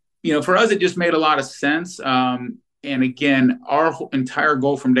 for us, it just made a lot of sense. And again, our entire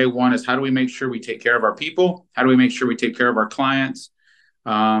goal from day one is how do we make sure we take care of our people? How do we make sure we take care of our clients?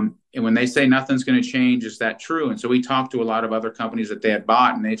 And when they say nothing's going to change, is that true? And so we talked to a lot of other companies that they had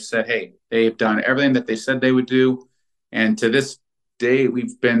bought and they've said, hey, they've done everything that they said they would do. And to this day,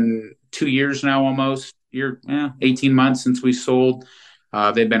 we've been 2 years now, almost 18 months since we sold.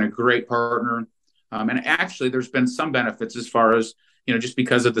 They've been a great partner. And actually there's been some benefits as far as, just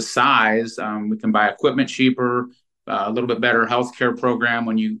because of the size, we can buy equipment cheaper, a little bit better healthcare program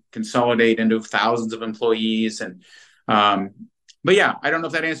when you consolidate into thousands of employees. And, but yeah, I don't know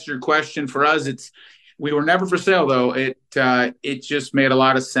if that answers your question. For us, we were never for sale though. It just made a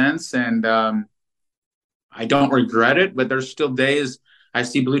lot of sense. And, I don't regret it, but there's still days I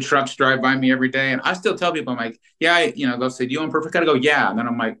see blue trucks drive by me every day. And I still tell people, I'm like, yeah, they'll say, do you own Perfect Cut? I go, yeah. And then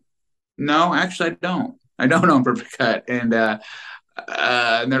I'm like, no, actually I don't. I don't own Perfect Cut. And they're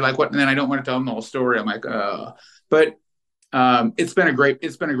like, what? And then I don't want to tell them the whole story. I'm like, but it's been a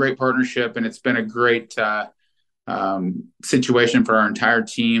great partnership, and it's been a great situation for our entire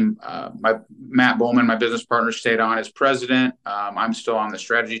team. Matt Bowman, my business partner, stayed on as president. I'm still on the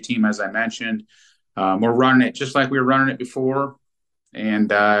strategy team, as I mentioned. We're running it just like we were running it before, and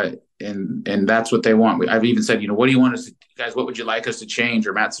that's what they want. I've even said, what do you want us to, guys? What would you like us to change?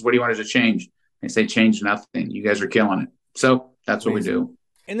 Or Matt says, what do you want us to change? They say, change nothing. You guys are killing it. So that's what we do.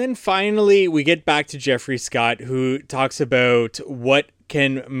 And then finally, we get back to Jeffrey Scott, who talks about what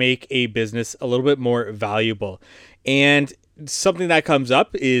can make a business a little bit more valuable. And something that comes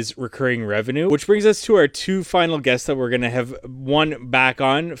up is recurring revenue, which brings us to our two final guests that we're going to have one back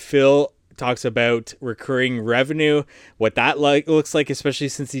on. Phil talks about recurring revenue, what that looks like, especially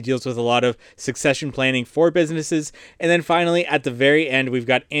since he deals with a lot of succession planning for businesses. And then finally, at the very end, we've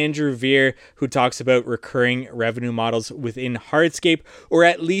got Andrew Veer, who talks about recurring revenue models within hardscape, or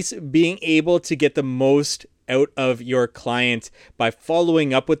at least being able to get the most out of your client by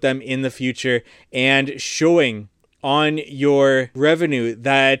following up with them in the future and showing on your revenue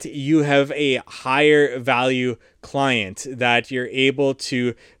that you have a higher value client that you're able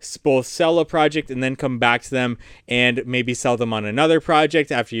to both sell a project and then come back to them and maybe sell them on another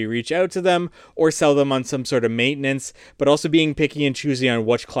project after you reach out to them, or sell them on some sort of maintenance, but also being picky and choosy on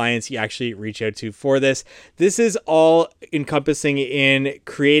which clients you actually reach out to for this. This is all encompassing in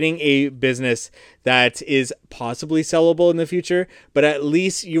creating a business that is possibly sellable in the future, but at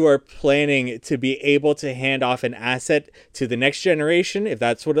least you are planning to be able to hand off an asset to the next generation, if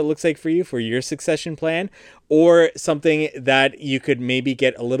that's what it looks like for you for your succession plan, or something that you could maybe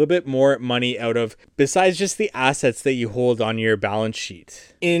get a little bit more money out of besides just the assets that you hold on your balance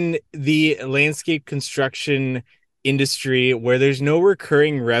sheet. In the landscape construction industry, where there's no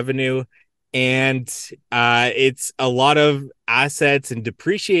recurring revenue, and it's a lot of assets and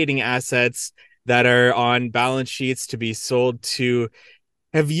depreciating assets that are on balance sheets to be sold to,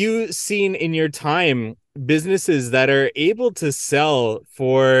 have you seen in your time businesses that are able to sell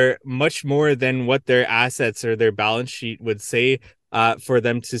for much more than what their assets or their balance sheet would say for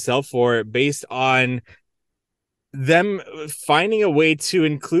them to sell for, based on them finding a way to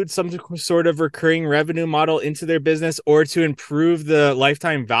include some sort of recurring revenue model into their business, or to improve the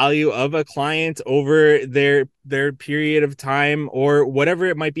lifetime value of a client over their period of time, or whatever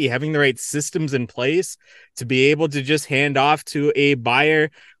it might be, having the right systems in place to be able to just hand off to a buyer?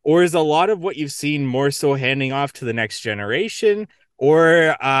 Or is a lot of what you've seen more so handing off to the next generation?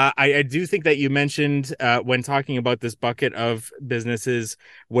 Or I do think that you mentioned when talking about this bucket of businesses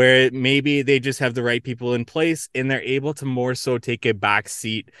where maybe they just have the right people in place and they're able to more so take a back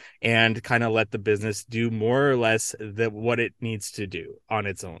seat and kind of let the business do more or less what it needs to do on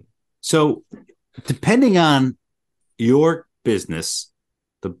its own. So depending on your business,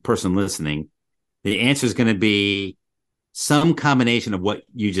 the person listening, the answer is going to be some combination of what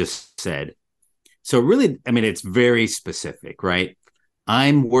you just said. So really, I mean, it's very specific, right?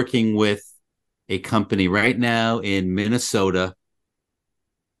 I'm working with a company right now in Minnesota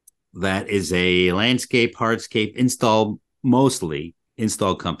that is a landscape, hardscape mostly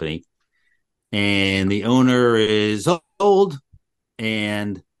install company. And the owner is old,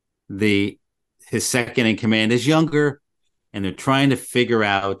 and his second in command is younger, and they're trying to figure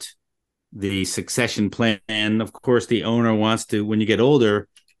out the succession plan. And of course, the owner wants to, when you get older,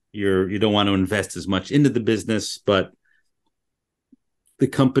 you don't want to invest as much into the business, but the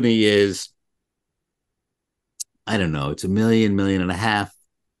company is, I don't know, it's $1 million, $1.5 million.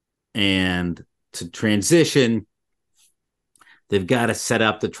 And to transition, they've got to set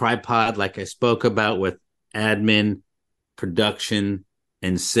up the tripod, like I spoke about, with admin, production,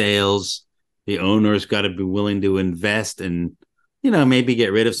 and sales. The owner's got to be willing to invest and, maybe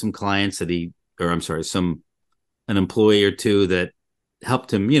get rid of some clients an employee or two that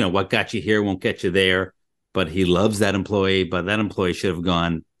helped him, what got you here won't get you there. But he loves that employee, but that employee should have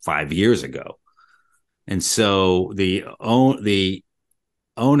gone 5 years ago. And so the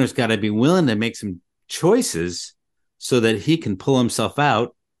owner's got to be willing to make some choices so that he can pull himself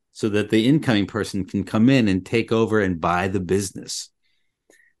out, so that the incoming person can come in and take over and buy the business.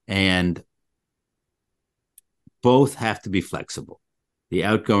 And both have to be flexible, the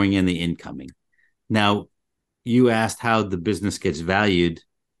outgoing and the incoming. Now, you asked how the business gets valued.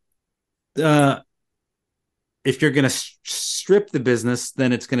 If you're going to strip the business,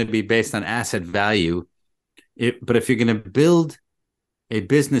 then it's going to be based on asset value. But if you're going to build a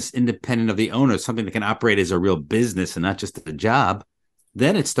business independent of the owner, something that can operate as a real business and not just a job,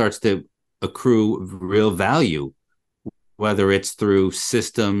 then it starts to accrue real value, whether it's through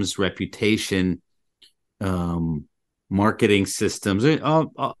systems, reputation, marketing systems. If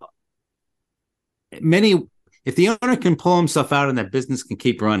the owner can pull himself out and that business can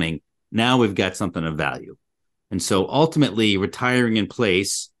keep running, now we've got something of value. And so ultimately, retiring in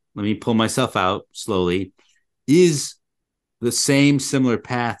place, let me pull myself out slowly, is the similar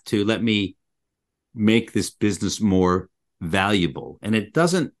path to let me make this business more valuable. And it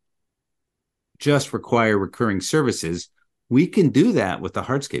doesn't just require recurring services. We can do that with the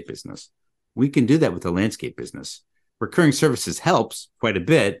hardscape business. We can do that with the landscape business. Recurring services helps quite a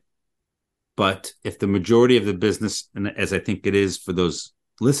bit, but if the majority of the business, and as I think it is for those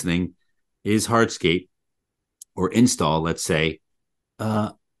listening, is hardscape or install, let's say,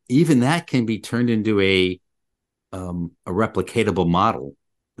 even that can be turned into a replicatable model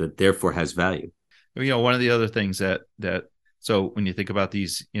that therefore has value. One of the other things that so when you think about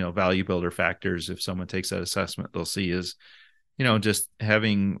these, value builder factors, if someone takes that assessment, they'll see is, just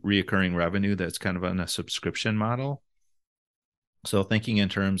having reoccurring revenue that's kind of on a subscription model. So thinking in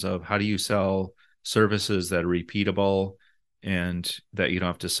terms of how do you sell services that are repeatable and that you don't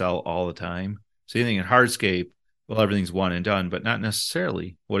have to sell all the time. So you think in hardscape, well, everything's one and done, but not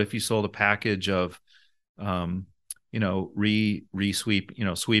necessarily. What if you sold a package of re-sweep,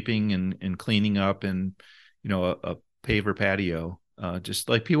 sweeping and cleaning up and, a paver patio. Just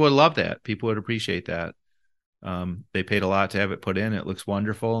like people would love that. People would appreciate that. They paid a lot to have it put in. It looks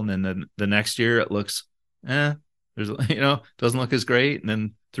wonderful. And then the next year it looks, there's, doesn't look as great. And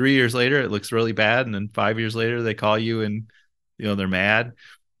then 3 years later, it looks really bad. And then 5 years later, they call you and, they're mad.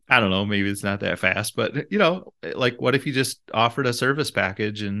 I don't know. Maybe it's not that fast, but like what if you just offered a service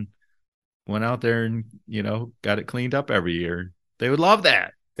package and went out there and, got it cleaned up every year? They would love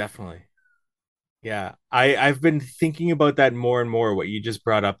that. Definitely. Yeah, I've been thinking about that more and more, what you just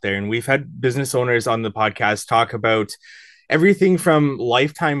brought up there. And we've had business owners on the podcast talk about everything from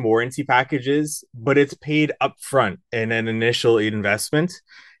lifetime warranty packages, but it's paid upfront in an initial investment.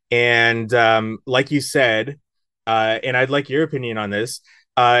 And like you said, and I'd like your opinion on this,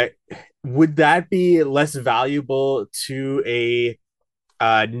 would that be less valuable to a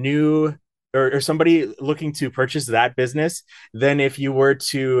new or somebody looking to purchase that business than if you were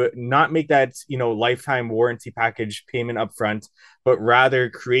to not make that lifetime warranty package payment upfront, but rather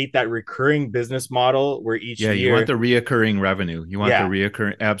create that recurring business model where each year you want the reoccurring revenue. You want the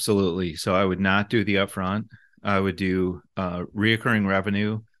reoccurring, absolutely. So I would not do the upfront. I would do reoccurring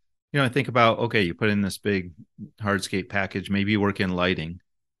revenue. Think about, okay, you put in this big hardscape package, maybe you work in lighting.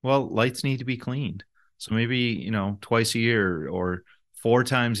 Well, lights need to be cleaned. So maybe, twice a year or 4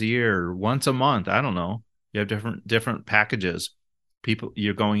 times a year, or once a month. I don't know. You have different packages.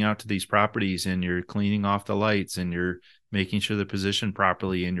 You're going out to these properties and you're cleaning off the lights and you're making sure they're positioned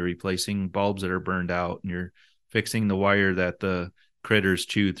properly and you're replacing bulbs that are burned out and you're fixing the wire that the critters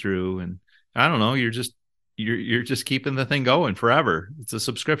chewed through. And I don't know, you're just keeping the thing going forever. It's a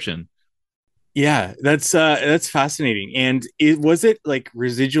subscription. Yeah, that's fascinating. And was it like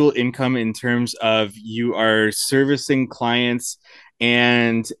residual income in terms of you are servicing clients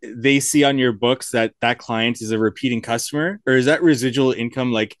and they see on your books that client is a repeating customer, or is that residual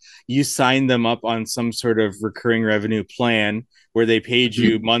income like you sign them up on some sort of recurring revenue plan where they paid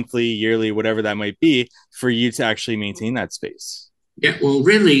you monthly, yearly, whatever that might be, for you to actually maintain that space? Yeah, well,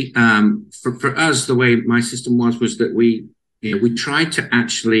 really, for us, the way my system was that we tried to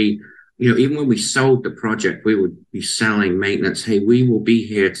actually, even when we sold the project, we would be selling maintenance. Hey, we will be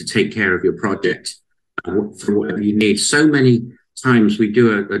here to take care of your project for whatever you need. So many times we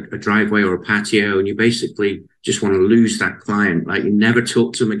do a driveway or a patio and you basically just want to lose that client. Like you never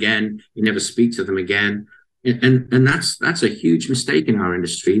talk to them again. You never speak to them again. And that's a huge mistake in our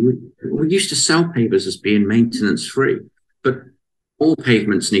industry. We used to sell pavers as being maintenance free, but all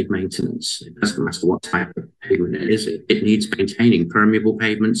pavements need maintenance. It doesn't matter what type of pavement it is. It needs maintaining. Permeable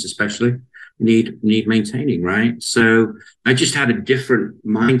pavements especially need maintaining, right? So I just had a different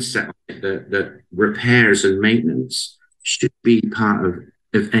mindset that repairs and maintenance should be part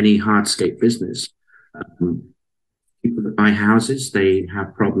of any hardscape business. People that buy houses, they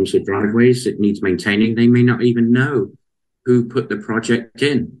have problems with driveways. It needs maintaining. They may not even know who put the project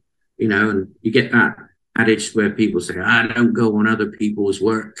in, and you get that adage where people say, I don't go on other people's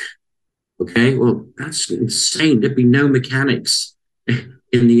work. Okay, well, that's insane. There'd be no mechanics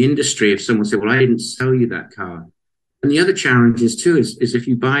in the industry if someone said, well, I didn't sell you that car. And the other challenge is too, is if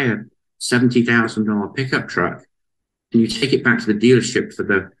you buy a $70,000 pickup truck and you take it back to the dealership for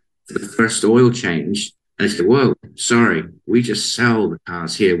the first oil change, and they say, whoa, sorry, we just sell the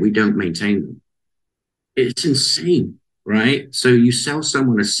cars here. We don't maintain them. It's insane. Right? So you sell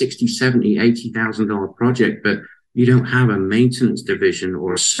someone a $60,000, $70,000, $80,000 project, but you don't have a maintenance division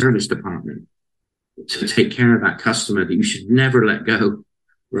or a service department to take care of that customer that you should never let go,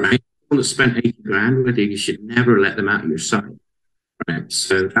 right? People that spent 80 grand with you should never let them out of your sight. Right.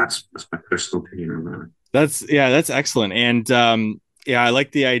 So that's my personal opinion on that. That's excellent. And I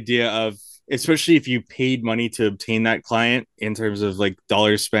like the idea of, especially if you paid money to obtain that client in terms of like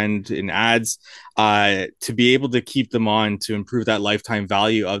dollars spent in ads, to be able to keep them on to improve that lifetime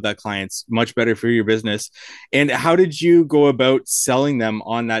value of that client's much better for your business. And how did you go about selling them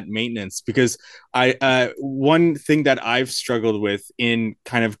on that maintenance? Because one thing that I've struggled with in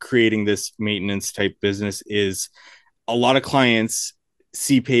kind of creating this maintenance type business is a lot of clients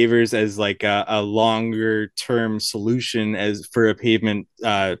see pavers as like a longer term solution as for a pavement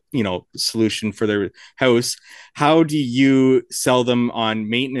solution for their house. How do you sell them on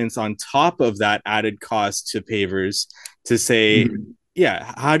maintenance on top of that added cost to pavers to say,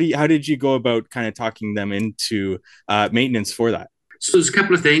 how did you go about kind of talking them into maintenance for that? So there's a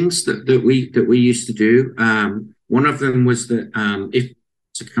couple of things that we used to do. One of them was that if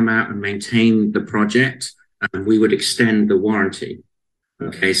to come out and maintain the project, we would extend the warranty.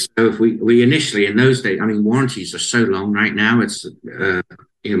 Okay, so if we initially in those days, I mean, warranties are so long right now. It's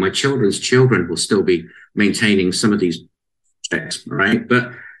my children's children will still be maintaining some of these projects, right?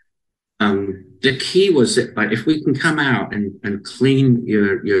 But the key was that, like, if we can come out and clean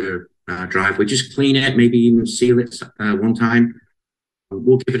your driveway, just clean it, maybe even seal it one time,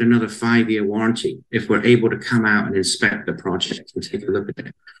 we'll give it another 5-year warranty if we're able to come out and inspect the project and take a look at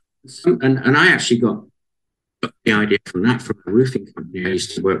it. And I actually got the idea from a roofing company I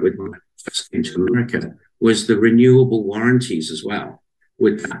used to work with when I first came to America, was the renewable warranties as well.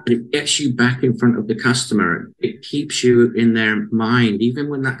 With that, it gets you back in front of the customer. It keeps you in their mind, even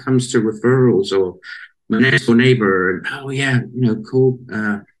when that comes to referrals or my next door neighbor, and call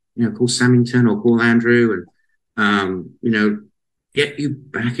Samington or call Andrew, and get you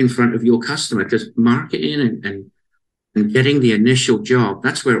back in front of your customer, because marketing and getting the initial job,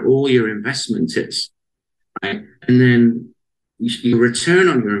 that's where all your investment is, right? And then your return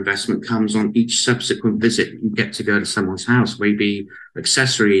on your investment comes on each subsequent visit. You get to go to someone's house, maybe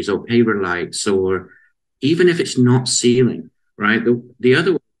accessories or paper lights, or even if it's not sealing, right? The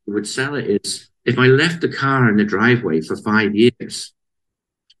other way we would sell it is, if I left the car in the driveway for 5 years,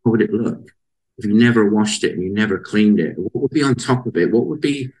 how would it look? If you never washed it and you never cleaned it, what would be on top of it? What would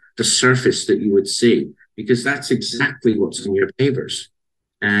be the surface that you would see? Because that's exactly what's on your pavers.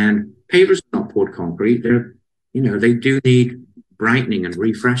 And pavers are not poured concrete. They do need brightening and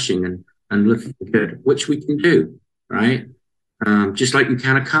refreshing and looking good, which we can do, right? Just like you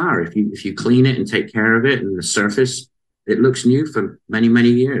can a car. If you clean it and take care of it and the surface, it looks new for many, many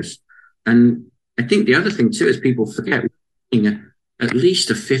years. And I think the other thing too is people forget at least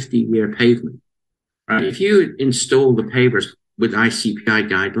a 50-year pavement, right? If you install the pavers with ICPI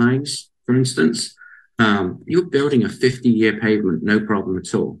guidelines, for instance, you're building a 50-year pavement, no problem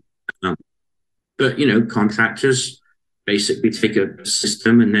at all. But contractors basically take a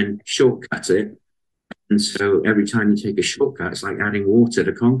system and then shortcut it. And so every time you take a shortcut, it's like adding water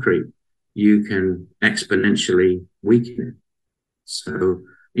to concrete. You can exponentially weaken it. So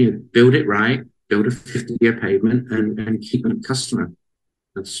build it right, build a 50-year pavement, and keep a customer.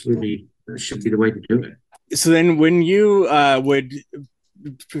 That should be the way to do it. So then when you would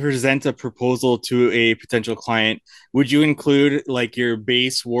present a proposal to a potential client, would you include like your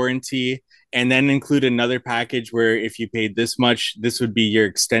base warranty and then include another package where if you paid this much, this would be your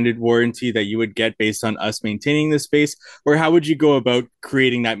extended warranty that you would get based on us maintaining the space? Or how would you go about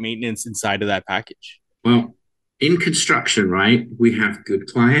creating that maintenance inside of that package? Well, in construction, right, we have good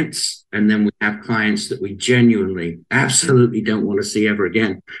clients, and then we have clients that we genuinely, absolutely don't want to see ever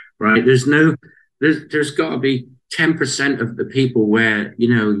again, right? There's got to be 10% of the people where,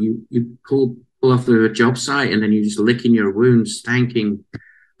 you pull off the job site and then you're just licking your wounds, thanking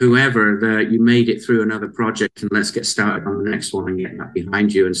whoever that you made it through another project, and let's get started on the next one and get that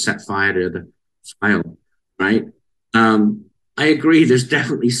behind you and set fire to the file, right? I agree. There's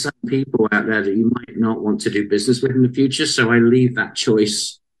definitely some people out there that you might not want to do business with in the future. So I leave that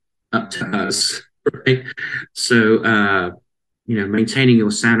choice up to us, right? So, maintaining your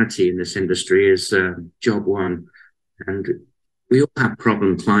sanity in this industry is job one. And we all have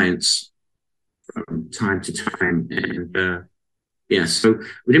problem clients from time to time. And so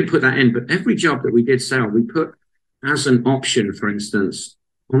we didn't put that in, but every job that we did sell, we put as an option, for instance,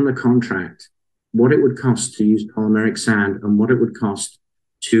 on the contract, what it would cost to use polymeric sand and what it would cost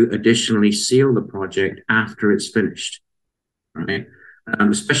to additionally seal the project after it's finished, right?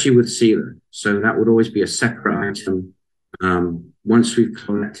 Especially with sealer. So that would always be a separate item. Once we've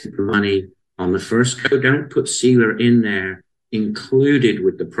collected the money on the first go, don't put sealer in there included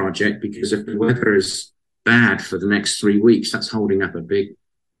with the project, because if the weather is bad for the next 3 weeks, that's holding up a big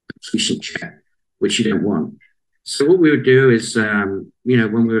completion check, which you don't want. So what we would do is, when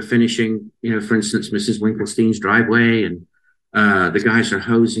we were finishing, for instance, Mrs. Winkelstein's driveway, and the guys are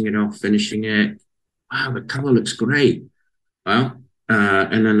hosing it off, finishing it. Wow, the color looks great. Well,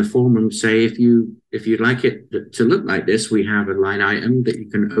 and then the foreman would say, if you'd like it to look like this, we have a line item that you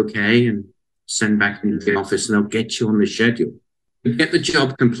can okay and send back into the office, and they'll get you on the schedule. You get the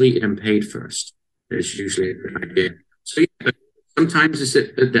job completed and paid first. It's usually a good idea. So sometimes it's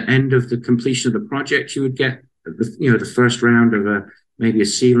at the end of the completion of the project, you would get the first round of maybe a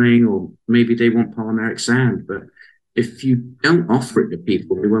sealing, or maybe they want polymeric sand. But if you don't offer it to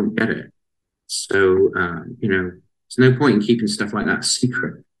people, they won't get it. So, there's no point in keeping stuff like that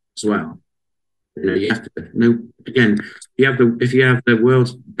secret as well. You have to know, again, if you have the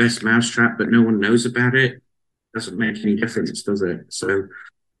world's best mousetrap, but no one knows about it, doesn't make any difference, does it? So,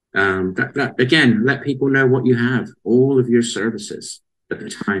 that again, let people know what you have, all of your services at the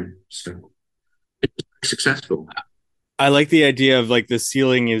time. So it's successful. I like the idea of like the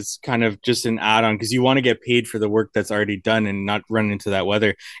ceiling is kind of just an add-on because you want to get paid for the work that's already done and not run into that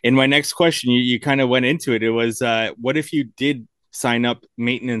weather. And my next question, you kind of went into it. It was, what if you did sign up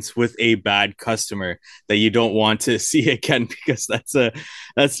maintenance with a bad customer that you don't want to see again? Because that's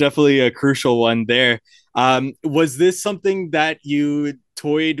definitely a crucial one there. Was this something that you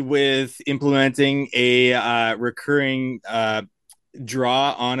toyed with implementing a recurring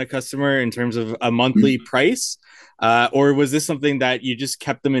draw on a customer in terms of a monthly price? Or was this something that you just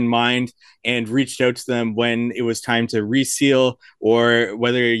kept them in mind and reached out to them when it was time to reseal, or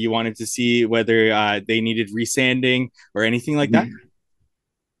whether you wanted to see whether they needed resanding or anything like that?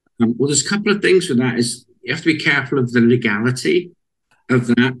 Well, there's a couple of things with that. Is you have to be careful of the legality of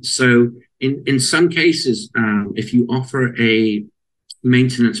that. So in some cases, if you offer a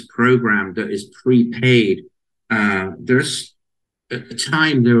maintenance program that is prepaid, there's at the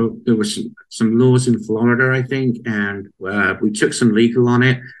time there were some laws in Florida, I think, and we took some legal on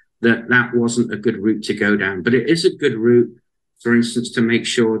it that wasn't a good route to go down. But it is a good route, for instance, to make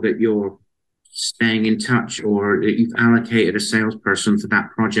sure that you're staying in touch or that you've allocated a salesperson for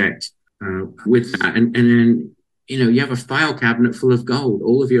that project with that. And then, you have a file cabinet full of gold,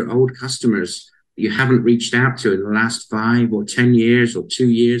 all of your old customers that you haven't reached out to in the last 5 or 10 years or 2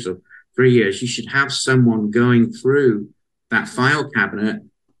 years or 3 years. You should have someone going through that file cabinet,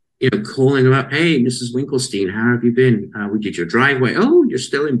 calling them up. Hey, Mrs. Winkelstein, how have you been? We did your driveway. Oh, you're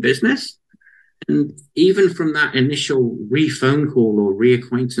still in business? And even from that initial re-phone call or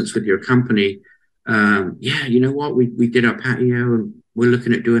reacquaintance with your company, you know what? We did our patio and we're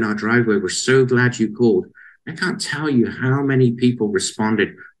looking at doing our driveway. We're so glad you called. I can't tell you how many people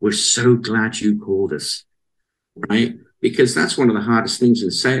responded, we're so glad you called us, right? Because that's one of the hardest things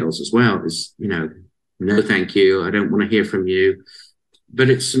in sales as well is, no, thank you. I don't want to hear from you. But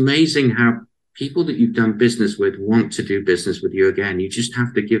it's amazing how people that you've done business with want to do business with you again. You just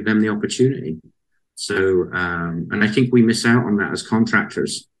have to give them the opportunity. So, and I think we miss out on that as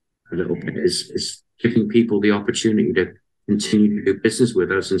contractors a little bit, is giving people the opportunity to continue to do business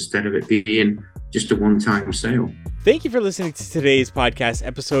with us instead of it being just a one-time sale. Thank you for listening to today's podcast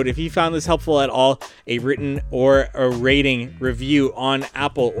episode. If you found this helpful at all, a written or a rating review on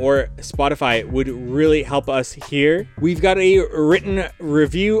Apple or Spotify would really help us here. We've got a written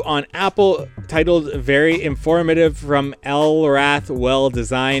review on Apple titled Very Informative from L. Rath, Well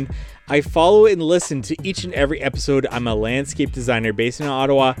Designed. I follow and listen to each and every episode. I'm a landscape designer based in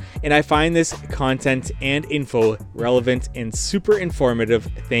Ottawa, and I find this content and info relevant and super informative.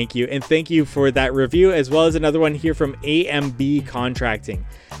 Thank you. And thank you for that review, as well as another one here from AMB Contracting.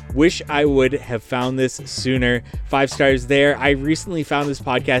 Wish I would have found this sooner. 5 stars there. I recently found this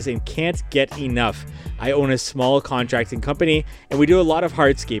podcast and can't get enough. I own a small contracting company, and we do a lot of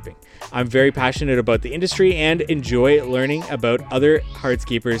hardscaping. I'm very passionate about the industry and enjoy learning about other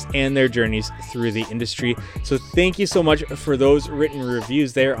hardscapers and their journeys through the industry. So thank you so much for those written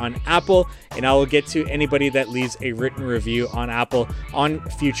reviews there on Apple, and I will get to anybody that leaves a written review on Apple on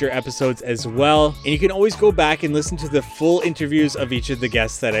future episodes as well. And you can always go back and listen to the full interviews of each of the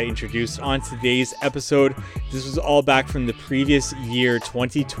guests that I introduced on today's episode. This was all back from the previous year,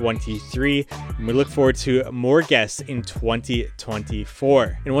 2023, and we look forward to more guests in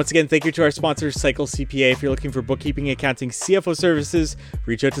 2024. And once again, thank you to our sponsor, Cycle CPA. If you're looking for bookkeeping, accounting, CFO services,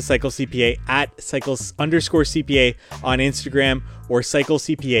 reach out to Cycle CPA at cycles_CPA on Instagram or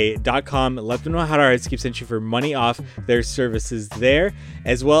cyclecpa.com. Let them know How to Hardscape sent you for money off their services there,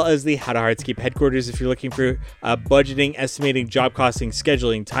 as well as the How to Hardscape headquarters if you're looking for budgeting, estimating, job costing,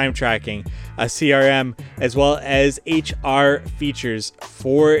 scheduling, time tracking, a CRM, as well as HR features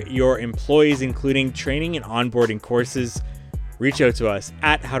for your employees, including training and onboarding courses. Reach out to us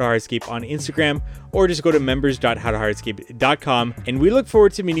at How to Hardscape on Instagram, or just go to members.howtohardscape.com. And we look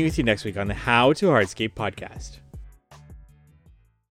forward to meeting with you next week on the How to Hardscape podcast.